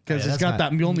blaster. Because Yeah, he's that's got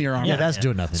that Mjolnir armor. Yeah, that's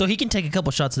doing nothing. So he can take a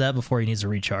couple shots of that before he needs to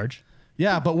recharge.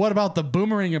 Yeah, but what about the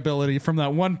boomerang ability from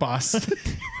that one boss?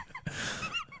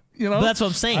 You know? But that's what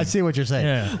I'm saying. I see what you're saying.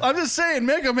 Yeah. I'm just saying,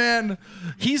 Mega Man,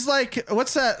 he's like,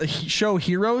 what's that show,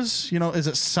 Heroes? You know, is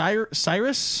it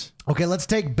Cyrus? Okay, let's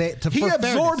take He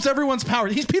absorbs everyone's power.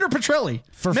 He's Peter Petrelli.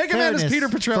 For Mega Man is fairness- Peter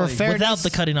for Petrelli. fair- Without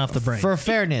the cutting off the brain. For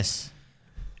fairness,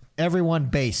 everyone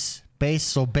base.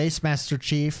 So base Master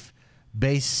Chief,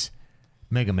 base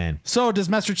Mega Man. So does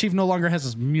Master Chief no longer has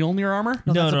his Mjolnir armor?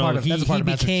 no, that's a no, part of- he that's a part of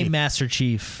Master became Chief. Master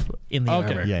Chief in the Okay.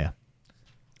 armor. Yeah.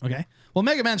 Okay. Well,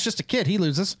 Mega Man's just a kid. He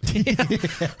loses. I think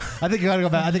you gotta go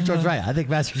back. I think George's right. I think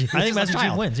Master Chief. I think is just a Master Chief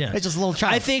child. wins. Yeah, It's just a little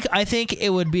child. I think it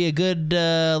would be a good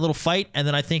little fight, and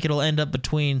then I think it'll end up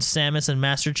between Samus and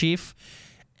Master Chief,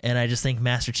 and I just think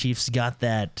Master Chief's got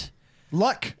that.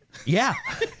 Luck. Yeah,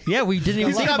 yeah. We didn't even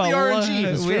He's think got about the luck.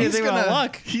 RNG. We didn't think about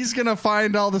luck. He's gonna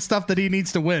find all the stuff that he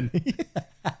needs to win.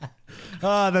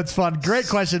 Oh, that's fun. Great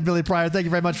question, Billy Pryor. Thank you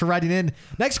very much for writing in.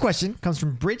 Next question comes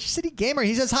from Bridge City Gamer.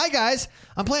 He says, "Hi, guys.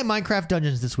 I'm playing Minecraft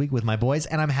Dungeons this week with my boys,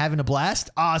 and I'm having a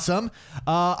blast. Awesome.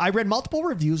 I read multiple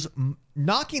reviews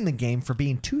knocking the game for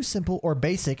being too simple or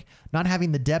basic, not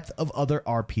having the depth of other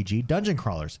RPG dungeon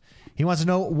crawlers. He wants to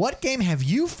know, what game have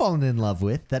you fallen in love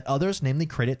with that others, namely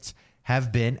critics,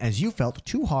 have been, as you felt,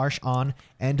 too harsh on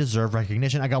and deserve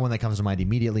recognition?" I got one that comes to mind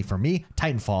immediately for me.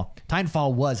 Titanfall.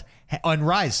 Titanfall was on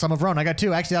Rise. Some of Rome. I got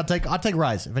two. Actually, I'll take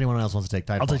Rise. If anyone else wants to take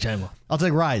Titanfall, I'll take Titanfall. I'll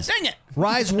take Rise. Dang it.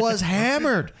 Rise was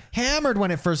hammered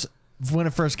when it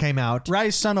first came out.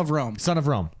 Rise, Son of Rome. Son of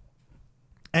Rome,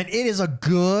 and it is a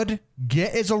good.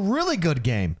 It's a really good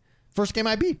game. First game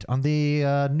I beat on the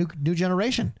new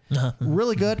generation.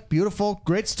 Really good, beautiful,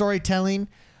 great storytelling.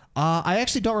 I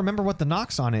actually don't remember what the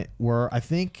knocks on it were. I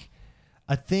think.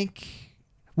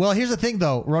 Well, here's the thing,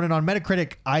 though. Ronan, on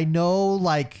Metacritic, I know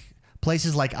like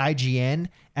places like IGN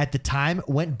at the time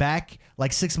went back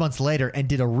like 6 months later and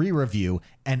did a re-review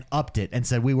and upped it and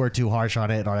said we were too harsh on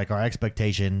it, or like our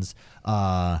expectations.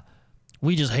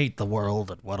 We just hate the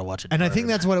world and want to watch it. And I burn. think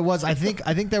that's what it was. I think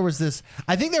there was this.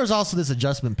 I think there was also this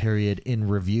adjustment period in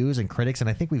reviews and critics, and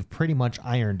I think we've pretty much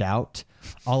ironed out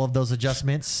all of those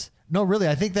adjustments. No, really,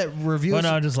 I think that reviews. Well,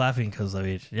 no, I'm just laughing because I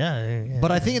mean, yeah. But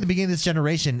I think at the beginning of this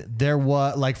generation, there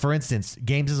was, like, for instance,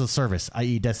 games as a service,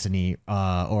 i.e., Destiny,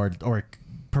 or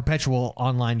perpetual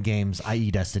online games, i.e.,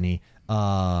 Destiny,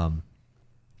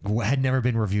 had never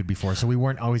been reviewed before, so we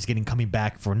weren't always coming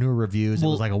back for newer reviews. It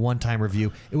was like a one-time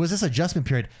review. It was this adjustment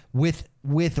period with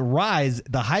Rise.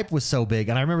 The hype was so big,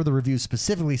 and I remember the reviews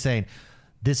specifically saying,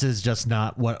 "This is just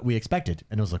not what we expected,"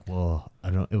 and it was like, "Well, I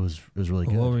don't." It was really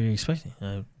good. What were you expecting?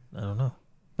 I don't know.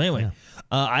 But anyway,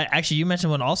 you mentioned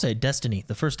one also, Destiny,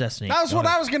 the first Destiny. That was what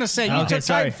I was going to say. You took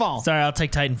sorry. Titanfall. Sorry, I'll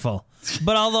take Titanfall.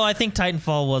 But although I think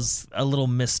Titanfall was a little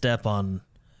misstep on,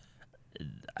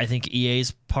 I think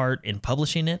EA's part in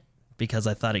publishing it, because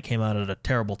I thought it came out at a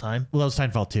terrible time. Well, that was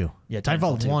Titanfall 2. Yeah,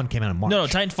 Titanfall Titanfall 2. 1 came out in March. No,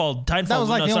 Titanfall. That was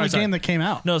like the only game that came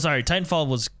out. No, sorry, Titanfall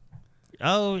was.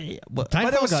 Oh, yeah, But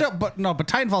it was still, but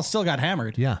Titanfall still got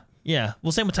hammered. Yeah. yeah.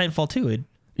 Well, same with Titanfall 2.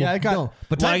 Yeah, I got. No,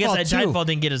 but Well, I guess Titanfall 2, Titanfall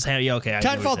didn't get his hand. Yeah, okay. I get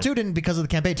what you're Titanfall saying. 2 didn't because of the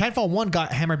campaign. Titanfall 1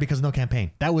 got hammered because of no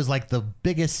campaign. That was like the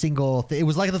biggest single. It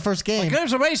was like the first game.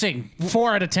 Games amazing.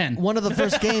 4 out of 10. One of the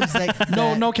first games that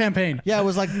No campaign. Yeah, it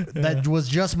was like that was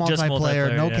just multiplayer,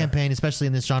 multiplayer, no yeah. campaign, especially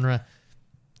in this genre.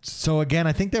 So again,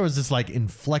 I think there was this like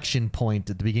inflection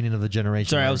point at the beginning of the generation.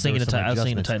 Sorry, I where was there thinking some of I was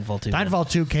thinking of adjustments. Titanfall 2. Titanfall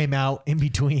 2 came out in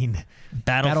between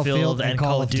Battlefield and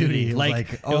Call of Duty. It was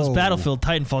Like, it was oh. Battlefield,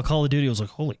 Titanfall, Call of Duty. It was like,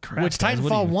 holy crap. Which guys,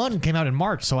 what Titanfall do you- 1 came out in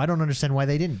March, so I don't understand why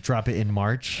they didn't drop it in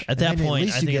March. At that And then point,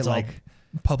 least I you think get it's all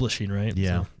publishing, right?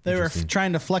 yeah. They were interesting.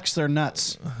 trying to flex their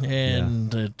nuts. So-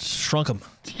 and it shrunk them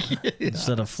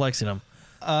instead of flexing them.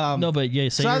 No, but yeah.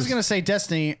 So I was gonna say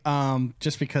Destiny,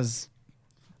 just because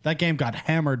that game got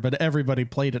hammered, but everybody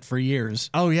played it for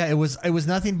years. Oh yeah, it was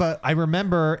nothing but I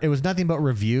remember it was nothing but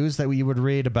reviews that you would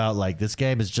read about like this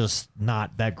game is just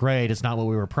not that great. It's not what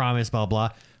we were promised, blah blah.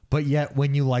 But yet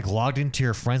when you like logged into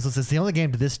your friends list, it's the only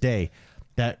game to this day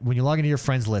that when you log into your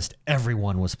friends list,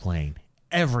 everyone was playing.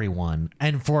 Everyone.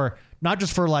 And for not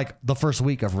just for like the first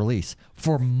week of release,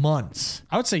 for months.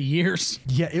 I would say years.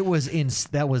 Yeah, it was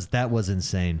that was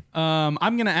insane. I'm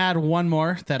gonna add one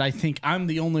more that I think I'm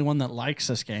the only one that likes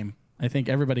this game. I think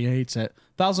everybody hates it.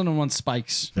 1001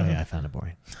 Spikes. Oh yeah, I found it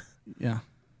boring. Yeah,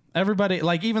 everybody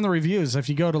like even the reviews. If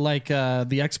you go to like the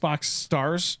Xbox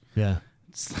stars, Yeah.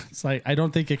 it's like I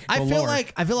don't think it. Could go I feel lower.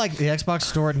 like the Xbox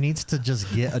store needs to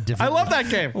just get a different I love that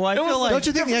game. Well, I feel like, Don't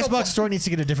you think the Xbox store needs to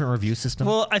get a different review system?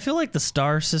 well, I feel like the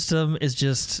star system is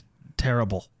just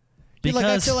terrible. Dude, like,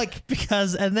 I feel like-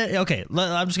 because and then okay,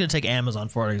 I'm just gonna take Amazon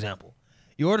for an example.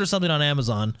 You order something on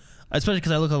Amazon, especially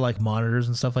because I look at like monitors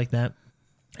and stuff like that.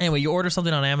 Anyway, you order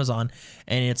something on Amazon,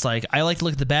 and it's like I like to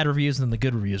look at the bad reviews and then the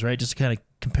good reviews, right? Just to kind of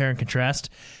compare and contrast.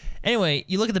 Anyway,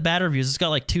 you look at the bad reviews; it's got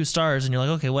like 2 stars, and you're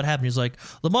like, okay, what happened? He's like,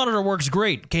 the monitor works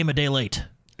great, came a day late.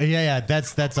 Yeah,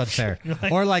 that's unfair.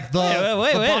 Or like the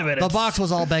Wait a minute. the box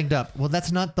was all banged up. Well,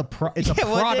 that's not the it's a Yeah,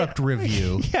 well, product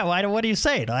review. Yeah, what are you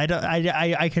saying?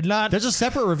 I could not. There's a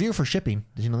separate review for shipping.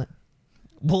 Did you know that?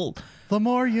 Well, the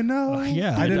more you know.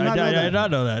 yeah, I did not know I that. did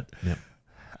not know that. Yep.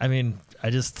 I mean,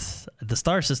 the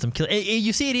star system kill.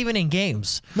 You see it even in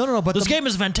games. No, but This game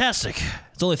is fantastic.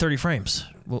 It's only 30 frames.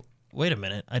 Well, wait a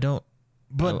minute. I don't.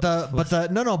 But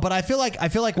I feel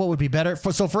like what would be better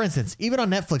for instance, even on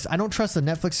Netflix, I don't trust the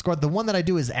Netflix score. The one that I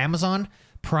do is Amazon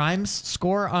Prime's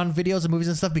score on videos and movies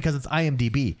and stuff because it's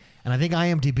IMDb, and I think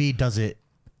IMDb does it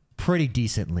pretty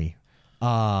decently.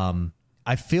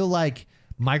 I feel like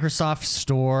Microsoft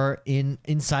Store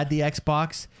inside the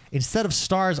Xbox, instead of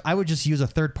stars, I would just use a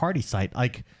third party site.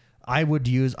 Like I would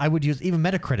use even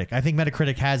Metacritic. I think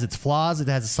Metacritic has its flaws. It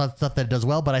has stuff that it does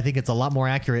well, but I think it's a lot more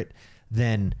accurate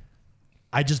than.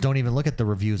 I just don't even look at the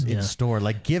reviews in store.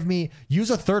 Like, use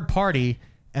a third party,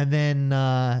 and then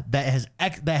that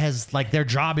has like their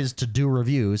job is to do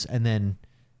reviews, and then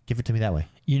give it to me that way.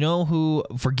 You know who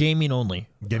for gaming only?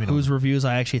 Whose reviews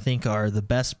I actually think are the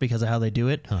best because of how they do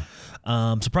it.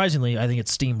 Surprisingly, I think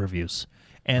it's Steam reviews,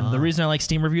 and the reason I like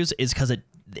Steam reviews is because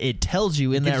it tells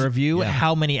you in that review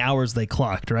how many hours they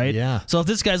clocked, right? Yeah. So if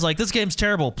this guy's like, this game's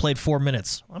terrible, played 4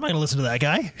 minutes, I'm not going to listen to that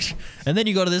guy. And then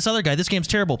you go to this other guy, this game's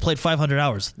terrible, played 500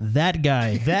 hours. That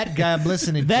guy. That guy I'm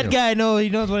listening to. That guy, he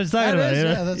knows what he's talking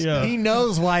about. you know? He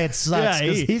knows why it sucks Yeah,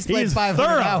 because he's played he's 500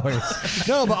 thorough. hours.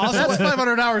 No, but also That's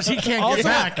 500 hours he can't get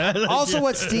back. Also,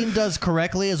 what Steam does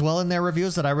correctly as well in their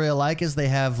reviews that I really like is they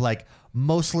have like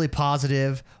mostly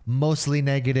positive, mostly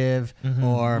negative,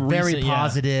 or very Recent, yeah.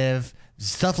 positive.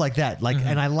 Stuff like that, like,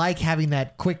 and I like having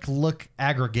that quick look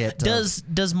aggregate. Does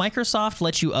Microsoft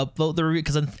let you upvote the review?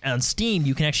 Because on Steam,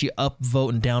 you can actually upvote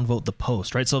and downvote the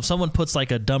post, right? So if someone puts like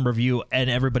a dumb review and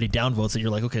everybody downvotes it, you're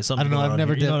like, okay, I something. don't know. going on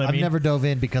here. You know what I I've mean? never dove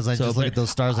in because I just look at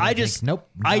those stars. And I just think, nope.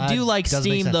 I do that like doesn't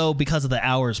make Steam sense. though because of the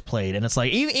hours played, and it's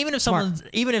like even if someone,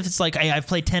 even if it's like hey, I've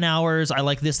played 10 hours, I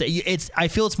like this. I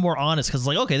feel it's more honest because it's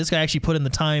like okay, this guy actually put in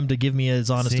the time to give me his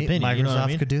honest See, opinion. Microsoft You know what I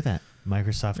mean? could do that.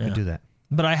 Microsoft could do that.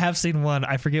 But I have seen one.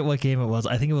 I forget what game it was.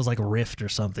 I think it was like Rift or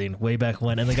something way back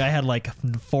when. And the guy had like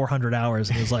 400 hours,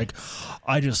 and he was like,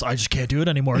 "I just can't do it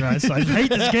anymore, guys. I hate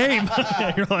this game."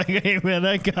 You're like, "Hey man,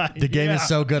 that guy. The game is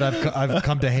so good. I've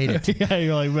come to hate it. Yeah,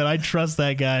 you're like, man, I trust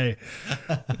that guy."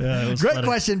 Yeah, it was Great funny.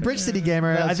 question, Bridge City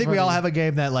Gamer. I think we all have a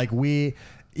game that like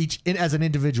as an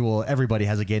individual, everybody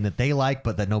has a game that they like,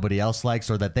 but that nobody else likes,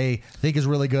 or that they think is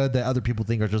really good that other people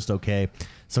think are just okay.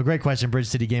 So great question, Bridge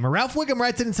City Gamer. Ralph Wiggum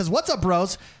writes in and says, "What's up,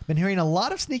 bros? Been hearing a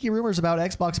lot of sneaky rumors about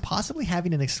Xbox possibly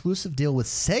having an exclusive deal with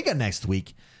Sega next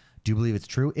week. Do you believe it's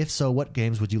true? If so, what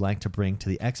games would you like to bring to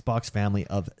the Xbox family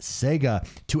of Sega?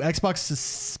 To Xbox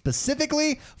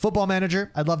specifically, Football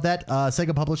Manager. I'd love that.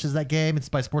 Sega publishes that game. It's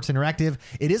by Sports Interactive.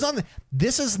 It is on.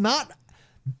 This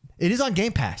It is on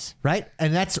Game Pass, right?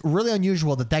 And that's really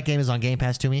unusual that game is on Game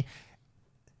Pass to me.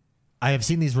 I have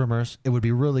seen these rumors. It would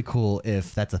be really cool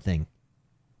if that's a thing.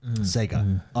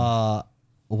 Sega.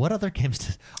 What other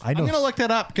games? I know. I'm gonna look that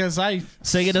up because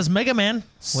Sega does Mega Man,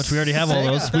 which we already have all Sega.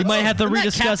 those. We might have to Isn't that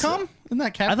rediscuss. Capcom? Isn't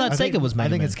that Capcom? I thought Sega was Mega I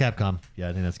think Man. it's Capcom. Yeah,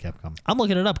 I think that's Capcom. I'm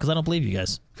looking it up because I don't believe you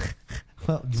guys.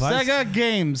 Well, Sega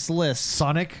games list.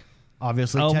 Sonic,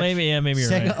 obviously. Oh, maybe you're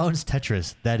Sega right. owns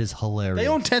Tetris. That is hilarious. They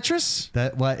own Tetris.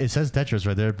 that. What it says Tetris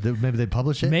right there. Maybe they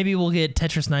publish it. Maybe we'll get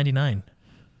Tetris 99.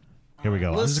 Here we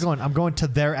go. Let's- I'm going to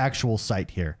their actual site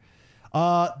here.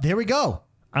 There we go.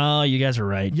 Oh, you guys are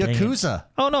right. Dang it. Yakuza.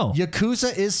 Oh no.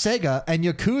 Yakuza is Sega, and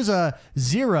Yakuza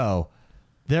 0.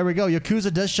 There we go.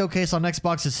 Yakuza does showcase on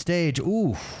Xbox's stage.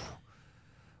 Ooh.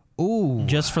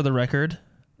 Just for the record,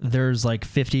 there's like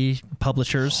 50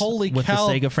 publishers Holy with cow!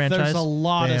 the Sega franchise. There's a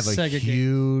lot They of have a Sega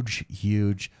games.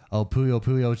 huge. Oh, Puyo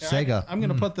Sega. I'm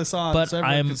gonna put this on But so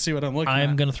everyone I'm can see what I'm looking at.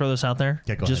 I'm going to throw this out there.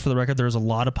 Yeah, go Just ahead. for the record, there's a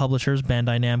lot of publishers,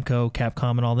 Bandai Namco,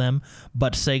 Capcom, and all them.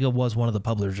 But Sega was one of the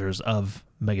publishers of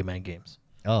Mega Man games.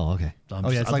 Oh, okay. I'm Oh,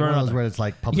 yeah. just- It's I'm like one throwing of it those out where it's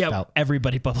like published Yeah, out.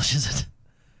 everybody publishes it.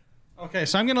 Okay,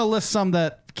 so I'm gonna list some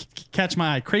that catch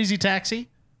my eye. Crazy Taxi.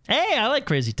 Hey, I like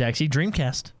Crazy Taxi.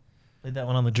 Dreamcast. Played that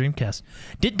one on the Dreamcast.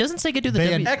 Doesn't Sega do the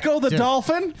Bayon- Echo the Dude.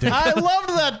 Dolphin. I loved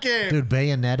that game. Dude,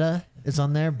 Bayonetta is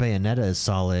on there. Bayonetta is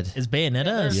solid. Is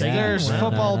Bayonetta a Sega? There's Wow.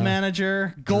 Football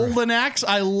Manager, Golden Axe.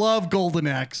 I love Golden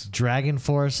Axe. Dragon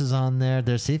Force is on there.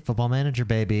 There's Football Manager,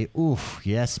 baby. Oof.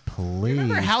 Yes, please.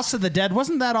 Remember House of the Dead?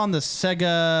 Wasn't that on the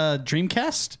Sega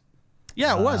Dreamcast?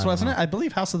 Yeah, it was, wasn't it? I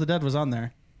believe House of the Dead was on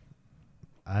there.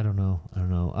 I don't know.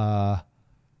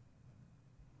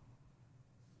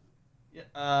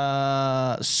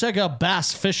 Sega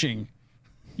Bass Fishing.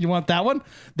 You want that one?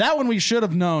 That one we should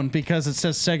have known because it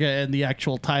says Sega in the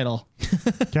actual title.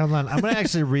 Hold on. I'm going to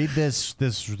actually read this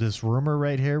rumor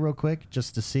right here real quick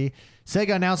just to see.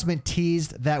 Sega announcement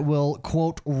teased that will,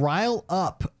 quote, rile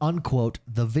up, unquote,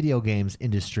 the video games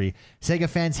industry. Sega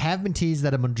fans have been teased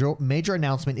that a major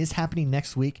announcement is happening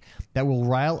next week that will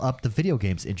rile up the video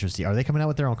games industry. Are they coming out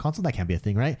with their own console? That can't be a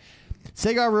thing, right?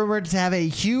 Sega are rumored to have a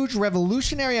huge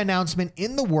revolutionary announcement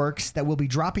in the works that will be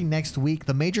dropping next week.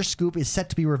 The major scoop is set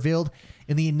to be revealed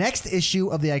in the next issue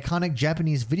of the iconic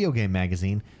Japanese video game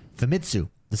magazine, Famitsu.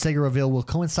 The Sega reveal will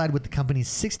coincide with the company's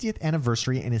 60th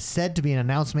anniversary and is said to be an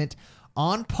announcement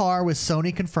on par with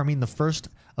Sony confirming the first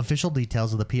official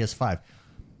details of the PS5.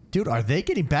 Dude, are they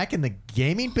getting back in the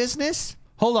gaming business?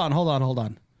 Hold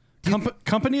on.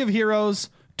 Company of Heroes,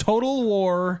 Total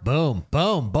War, Boom.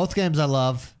 Both games I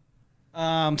love.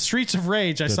 Streets of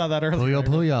Rage. I saw that earlier.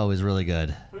 Puyo is really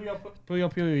good.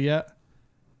 Puyo, yeah.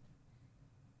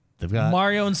 They've got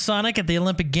Mario and Sonic at the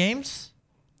Olympic Games.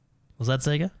 Was that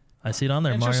Sega? I see it on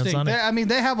there. Mario and Interesting. Sonic.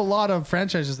 They have a lot of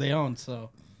franchises they own,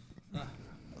 so.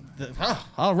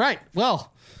 All right.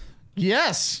 Well,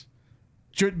 yes.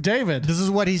 David. This is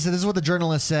what he said. This is what the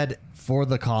journalist said for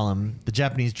the column. The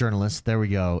Japanese journalist. There we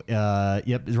go.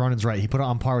 Yep, Ronan's right. He put it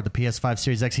on par with the PS5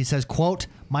 Series X. He says, quote,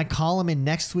 my column in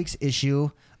next week's issue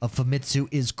of Famitsu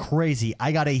is crazy.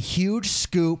 I got a huge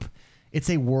scoop. It's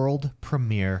a world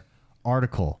premiere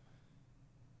article.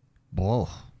 Whoa.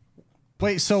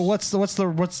 Wait, so what's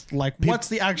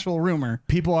the actual rumor?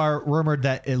 People are rumored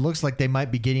that it looks like they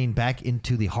might be getting back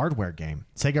into the hardware game.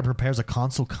 Sega prepares a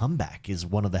console comeback is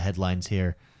one of the headlines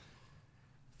here.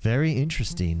 Very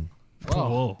interesting.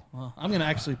 Whoa. Well, I'm gonna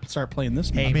actually start playing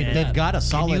this. Hey, I mean, man. they've got a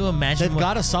solid. you imagine They've what-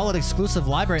 got a solid exclusive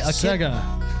library. Sega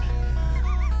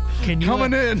Can you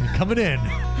coming in. Coming in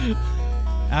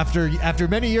after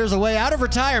many years away out of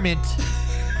retirement.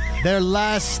 Their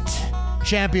last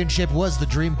championship was the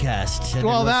Dreamcast. and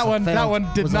Well, it was that a one- failed- that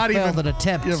one did was not a failed even-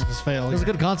 attempt. Yeah, it was failed. It was a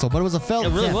good console, but it was a failed. It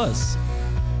really attempt. was.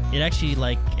 It actually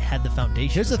had the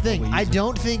foundation. Here's the of what thing. we I use.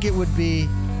 don't think it would be.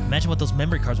 Imagine what those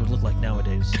memory cards would look like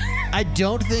nowadays. I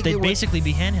don't think They'd it would. basically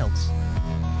be handhelds.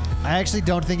 I actually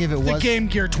don't think if it The was. Game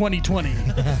Gear 2020.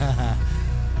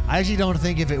 I actually don't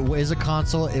think if it is a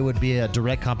console, it would be a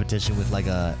direct competition with like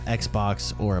a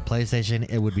Xbox or a PlayStation.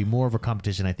 It would be more of a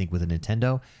competition, I think, with a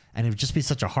Nintendo, and it would just be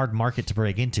such a hard market to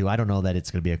break into. I don't know that it's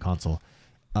going to be a console.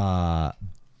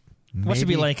 What should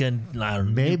be like a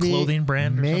new clothing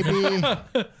brand? Or something?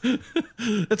 Maybe,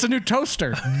 It's a new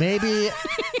toaster.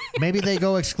 maybe they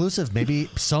go exclusive. Maybe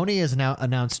Sony is now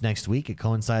announced next week. It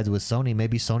coincides with Sony.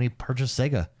 Maybe Sony purchased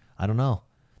Sega. I don't know.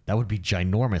 That would be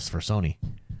ginormous for Sony.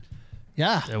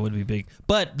 Yeah. That would be big.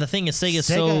 But the thing is, Sega's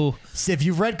so. If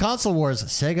you've read Console Wars,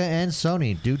 Sega and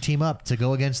Sony do team up to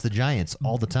go against the giants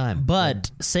all the time. But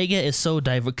Sega is so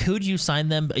diverse. Could you sign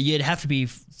them? It'd have to be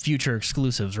future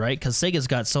exclusives, right? Because Sega's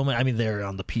got so many. I mean, they're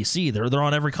on the PC. They're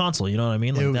on every console. You know what I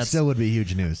mean? It still would be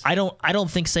huge news. I don't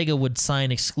think Sega would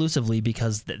sign exclusively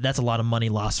because that's a lot of money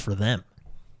lost for them.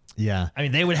 Yeah. I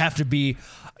mean, they would have to be.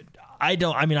 I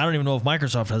don't even know if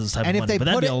Microsoft has this type And of if money, they but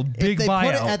that'd put be a big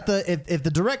buyout. at if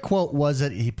the direct quote was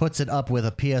that he puts it up with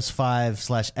a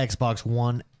PS5/Xbox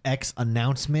One X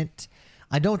announcement,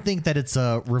 I don't think that it's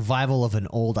a revival of an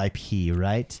old IP,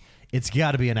 right? It's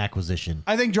got to be an acquisition.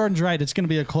 I think Jordan's right. It's going to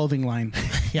be a clothing line.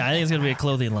 Yeah, I think it's gonna be a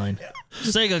clothing line.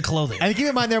 Sega clothing. And keep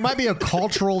in mind, there might be a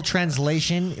cultural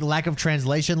lack of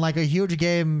translation, like a huge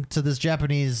game to this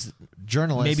Japanese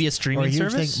journalist. Maybe a streaming or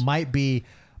huge service? Thing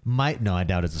no, I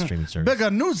doubt it's a streaming service.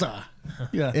 Beganuza.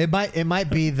 Yeah. It might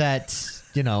be that,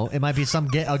 it might be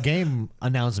a game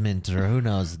announcement, or who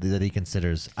knows that he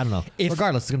considers. I don't know.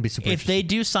 Regardless, it's gonna be super. If they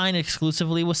do sign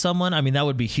exclusively with someone, I mean that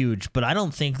would be huge. But I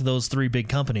don't think those 3 big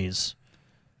companies,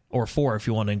 or 4 if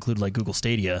you want to include like Google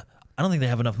Stadia, I don't think they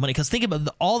have enough money. Because think about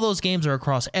all those games are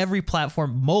across every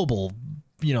platform, mobile,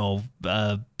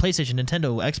 PlayStation,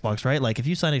 Nintendo, Xbox, right? Like if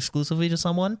you sign exclusively to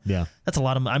someone, Yeah. that's a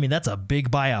lot of. I mean that's a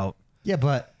big buyout. Yeah,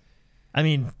 but I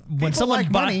mean, when People someone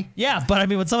like money. yeah, but I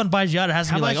mean, when someone buys you out, it has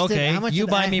to How be like, much okay, how much you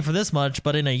did buy me for this much,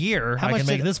 but in a year, I can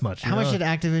make this much. How much did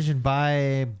Activision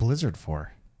buy Blizzard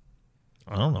for?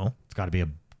 I don't know. It's got to be a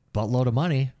buttload of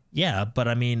money. Yeah, but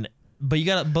I mean, but you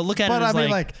got to, but look at But it I as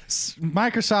mean, like,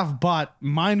 Microsoft bought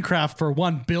Minecraft for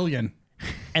 $1 billion.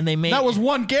 and they made That was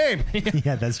one game.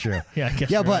 Yeah, that's true. Yeah, I guess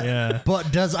Yeah, you're but right, yeah.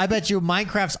 but I bet you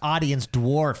Minecraft's audience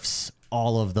dwarfs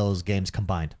all of those games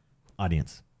combined.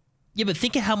 Audience. Yeah, but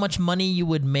think of how much money you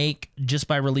would make just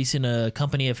by releasing a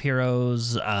Company of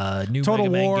Heroes, new Total Mega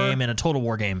Man War. game, and a Total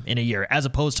War game in a year, as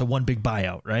opposed to one big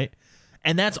buyout, right?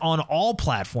 And that's on all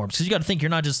platforms. Because you got to think, you're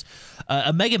not just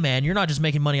a Mega Man. You're not just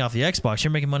making money off the Xbox.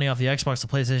 You're making money off the Xbox, the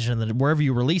PlayStation, and wherever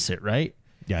you release it, right?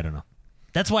 Yeah, I don't know.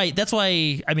 That's why.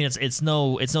 I mean, it's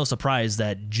no surprise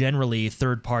that generally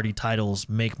third-party titles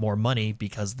make more money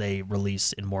because they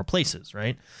release in more places,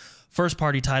 right?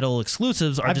 First-party title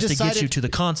exclusives are just to get you to the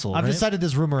console. I've right? decided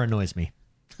this rumor annoys me.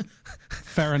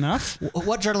 Fair enough.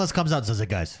 What journalist comes out and says, "Hey,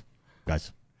 guys,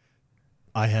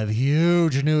 I have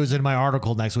huge news in my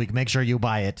article next week. Make sure you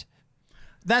buy it."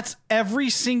 That's every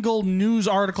single news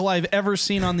article I've ever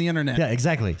seen on the internet. Yeah,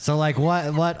 exactly. So like,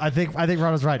 what? I think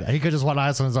Ron was right. He could just want to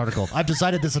answer his article. I've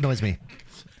decided this annoys me.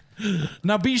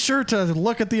 Now be sure to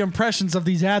look at the impressions of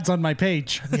these ads on my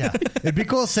page. Yeah, it'd be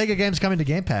cool. Sega games coming to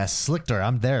Game Pass. Slickter,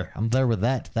 I'm there with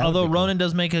that. That would Although be cool. Ronan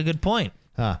does make a good point.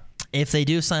 Huh, If they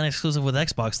do sign exclusive with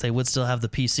Xbox, they would still have the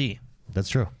PC. that's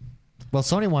true. Well,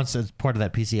 Sony wants as part of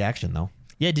that PC action though.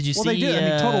 Yeah, did you Well, see? they do. I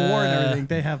mean, Total War and everything.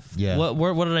 They have. Yeah.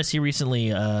 What did I see recently?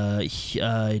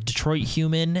 Detroit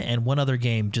Human and one other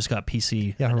game just got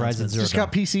PC. Yeah, Horizon announcements. Zero Just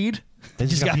got PC'd. They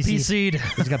Just got PC'd. They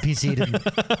just got PC'd. And,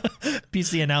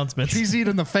 PC announcements. PC'd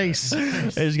in the face. They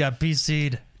just got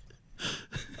PC'd.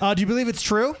 do you believe it's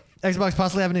true? Xbox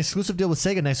possibly have an exclusive deal with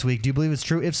Sega next week. Do you believe it's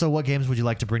true? If so, what games would you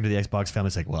like to bring to the Xbox family?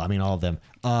 It's like, well, I mean, all of them.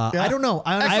 I don't know.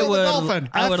 I would- Dolphin.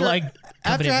 I would like Company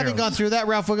After of having Heroes. gone through that,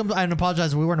 Ralph Wiggum, I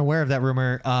apologize. We weren't aware of that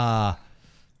rumor. I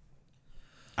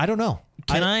don't know.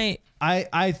 Can I?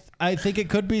 I think it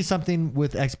could be something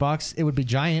with Xbox. It would be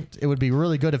giant. It would be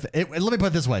really good if. Let me put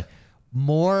it this way: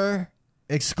 more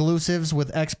exclusives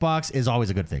with Xbox is always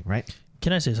a good thing, right?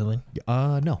 Can I say something?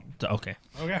 No. Okay.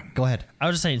 Okay. Go ahead. I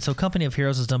was just saying. So, Company of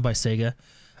Heroes is done by Sega.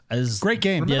 Great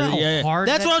game. Remember how hard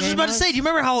That's that what I was just game about to was? say. Do you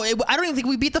remember how? I don't even think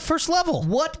we beat the first level.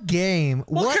 What game?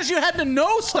 Well, what? because you had to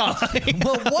know stuff.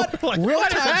 Well, what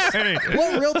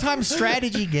real time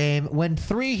strategy game when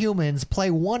 3 humans play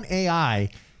 1 AI?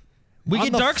 We On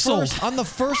get the Dark Souls. on the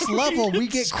first level, we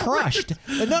get crushed.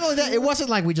 And not only that, it wasn't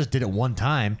like we just did it one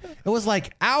time. It was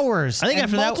like hours. I think and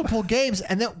after that- multiple games,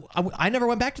 and then I never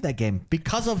went back to that game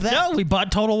because of that. No, we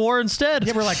bought Total War instead.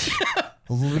 Yeah, we're like,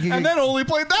 And then only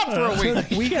played that for a week.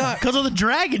 we got because of the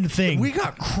dragon thing.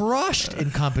 crushed in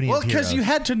Company Well, of because Heroes. you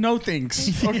had to know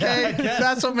things, okay?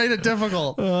 That's what made it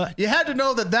difficult. You had to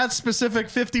know that specific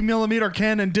 50 millimeter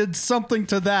cannon did something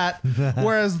to that,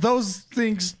 whereas those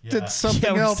things did something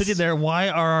yeah, we're else. sitting there. Why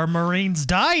are our Marines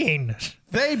dying?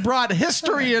 They brought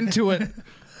history into it,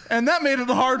 and that made it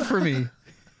hard for me.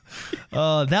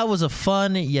 That was a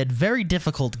fun yet very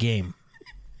difficult game.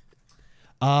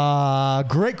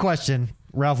 Great question,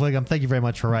 Ralph Wiggum. Thank you very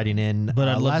much for writing in. But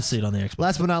I'd love to see it on the Xbox.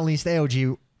 Last but not least,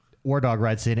 AOG Wardog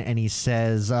writes in and he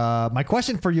says, my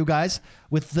question for you guys,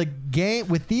 with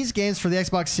these games for the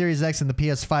Xbox Series X and the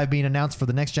PS5 being announced for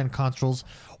the next gen consoles,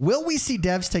 will we see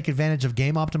devs take advantage of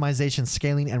game optimization,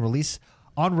 scaling, and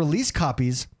release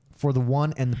copies for the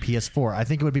One and the PS4? I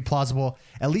think it would be plausible,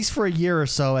 at least for a year or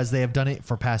so, as they have done it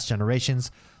for past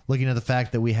generations. Looking at the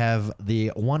fact that we have the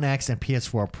One X and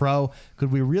PS4 Pro,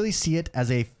 could we really see it as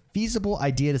a feasible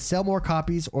idea to sell more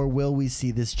copies, or will we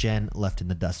see this gen left in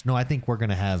the dust? No, I think we're going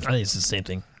to have... I think it's the same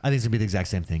thing. I think it's going to be the exact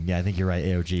same thing. Yeah, I think you're right,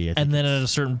 AOG. And then at a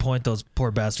certain point, those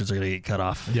poor bastards are going to get cut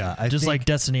off. Yeah, just like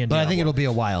Destiny and But Diablo. I think it'll be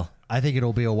a while. At a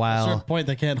certain point,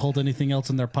 they can't hold anything else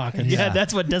in their pockets. Yeah,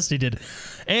 that's what Destiny did.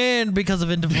 And because of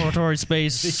inventory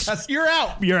space... Because you're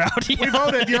out. You're out. We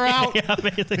voted. You're out. Yeah,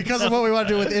 basically. Because of what we want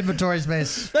to do with inventory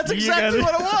space. That's exactly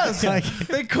what it was. Like,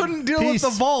 They couldn't deal peace.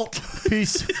 with the vault.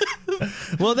 Peace.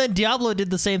 Well, then Diablo did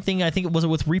the same thing. I think it was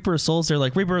with Reaper of Souls. They're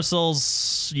like, Reaper of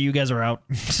Souls, you guys are out.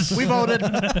 We voted.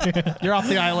 You're off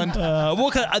the island.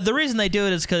 Well, the reason they do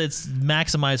it is because it's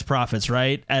maximized profits,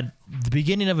 right? At the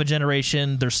beginning of a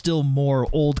generation, there's still more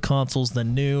old consoles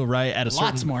than new, right? At a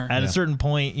Lots certain, more. At a certain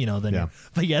point, then. Yeah.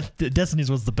 But yeah, Destiny's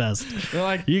was the best. They're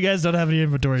like, You guys don't have any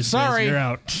inventory space. sorry, You're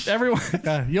out. everyone.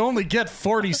 You only get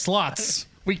 40 slots.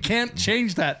 We can't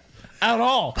change that at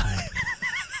all.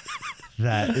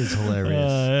 That is hilarious.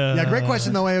 Yeah, great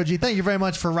question, though, AOG. Thank you very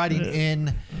much for writing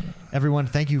in. Everyone,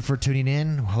 thank you for tuning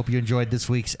in. Hope you enjoyed this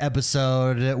week's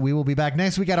episode. We will be back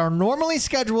next week at our normally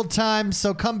scheduled time,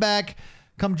 so come back,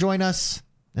 come join us.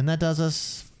 And that does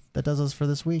us for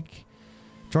this week.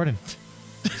 Jordan,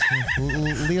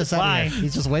 lead us out Bye. of here.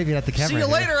 He's just waving at the camera. See you here.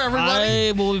 later, everybody.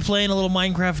 I will be playing a little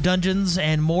Minecraft Dungeons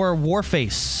and more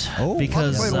Warface. Oh,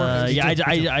 because play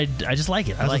Warface. I just like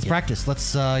it. I like Let's it. practice.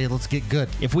 Let's get good.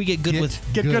 If we get good with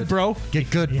Get good, bro. Get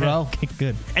good, bro. get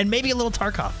good, and maybe a little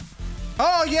Tarkov.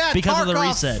 Oh yeah, Because of the Tarkov.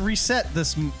 reset. Reset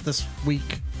this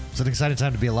week. It's an exciting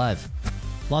time to be alive.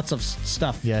 Lots of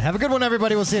stuff. Yeah, have a good one,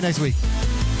 everybody. We'll see you next week.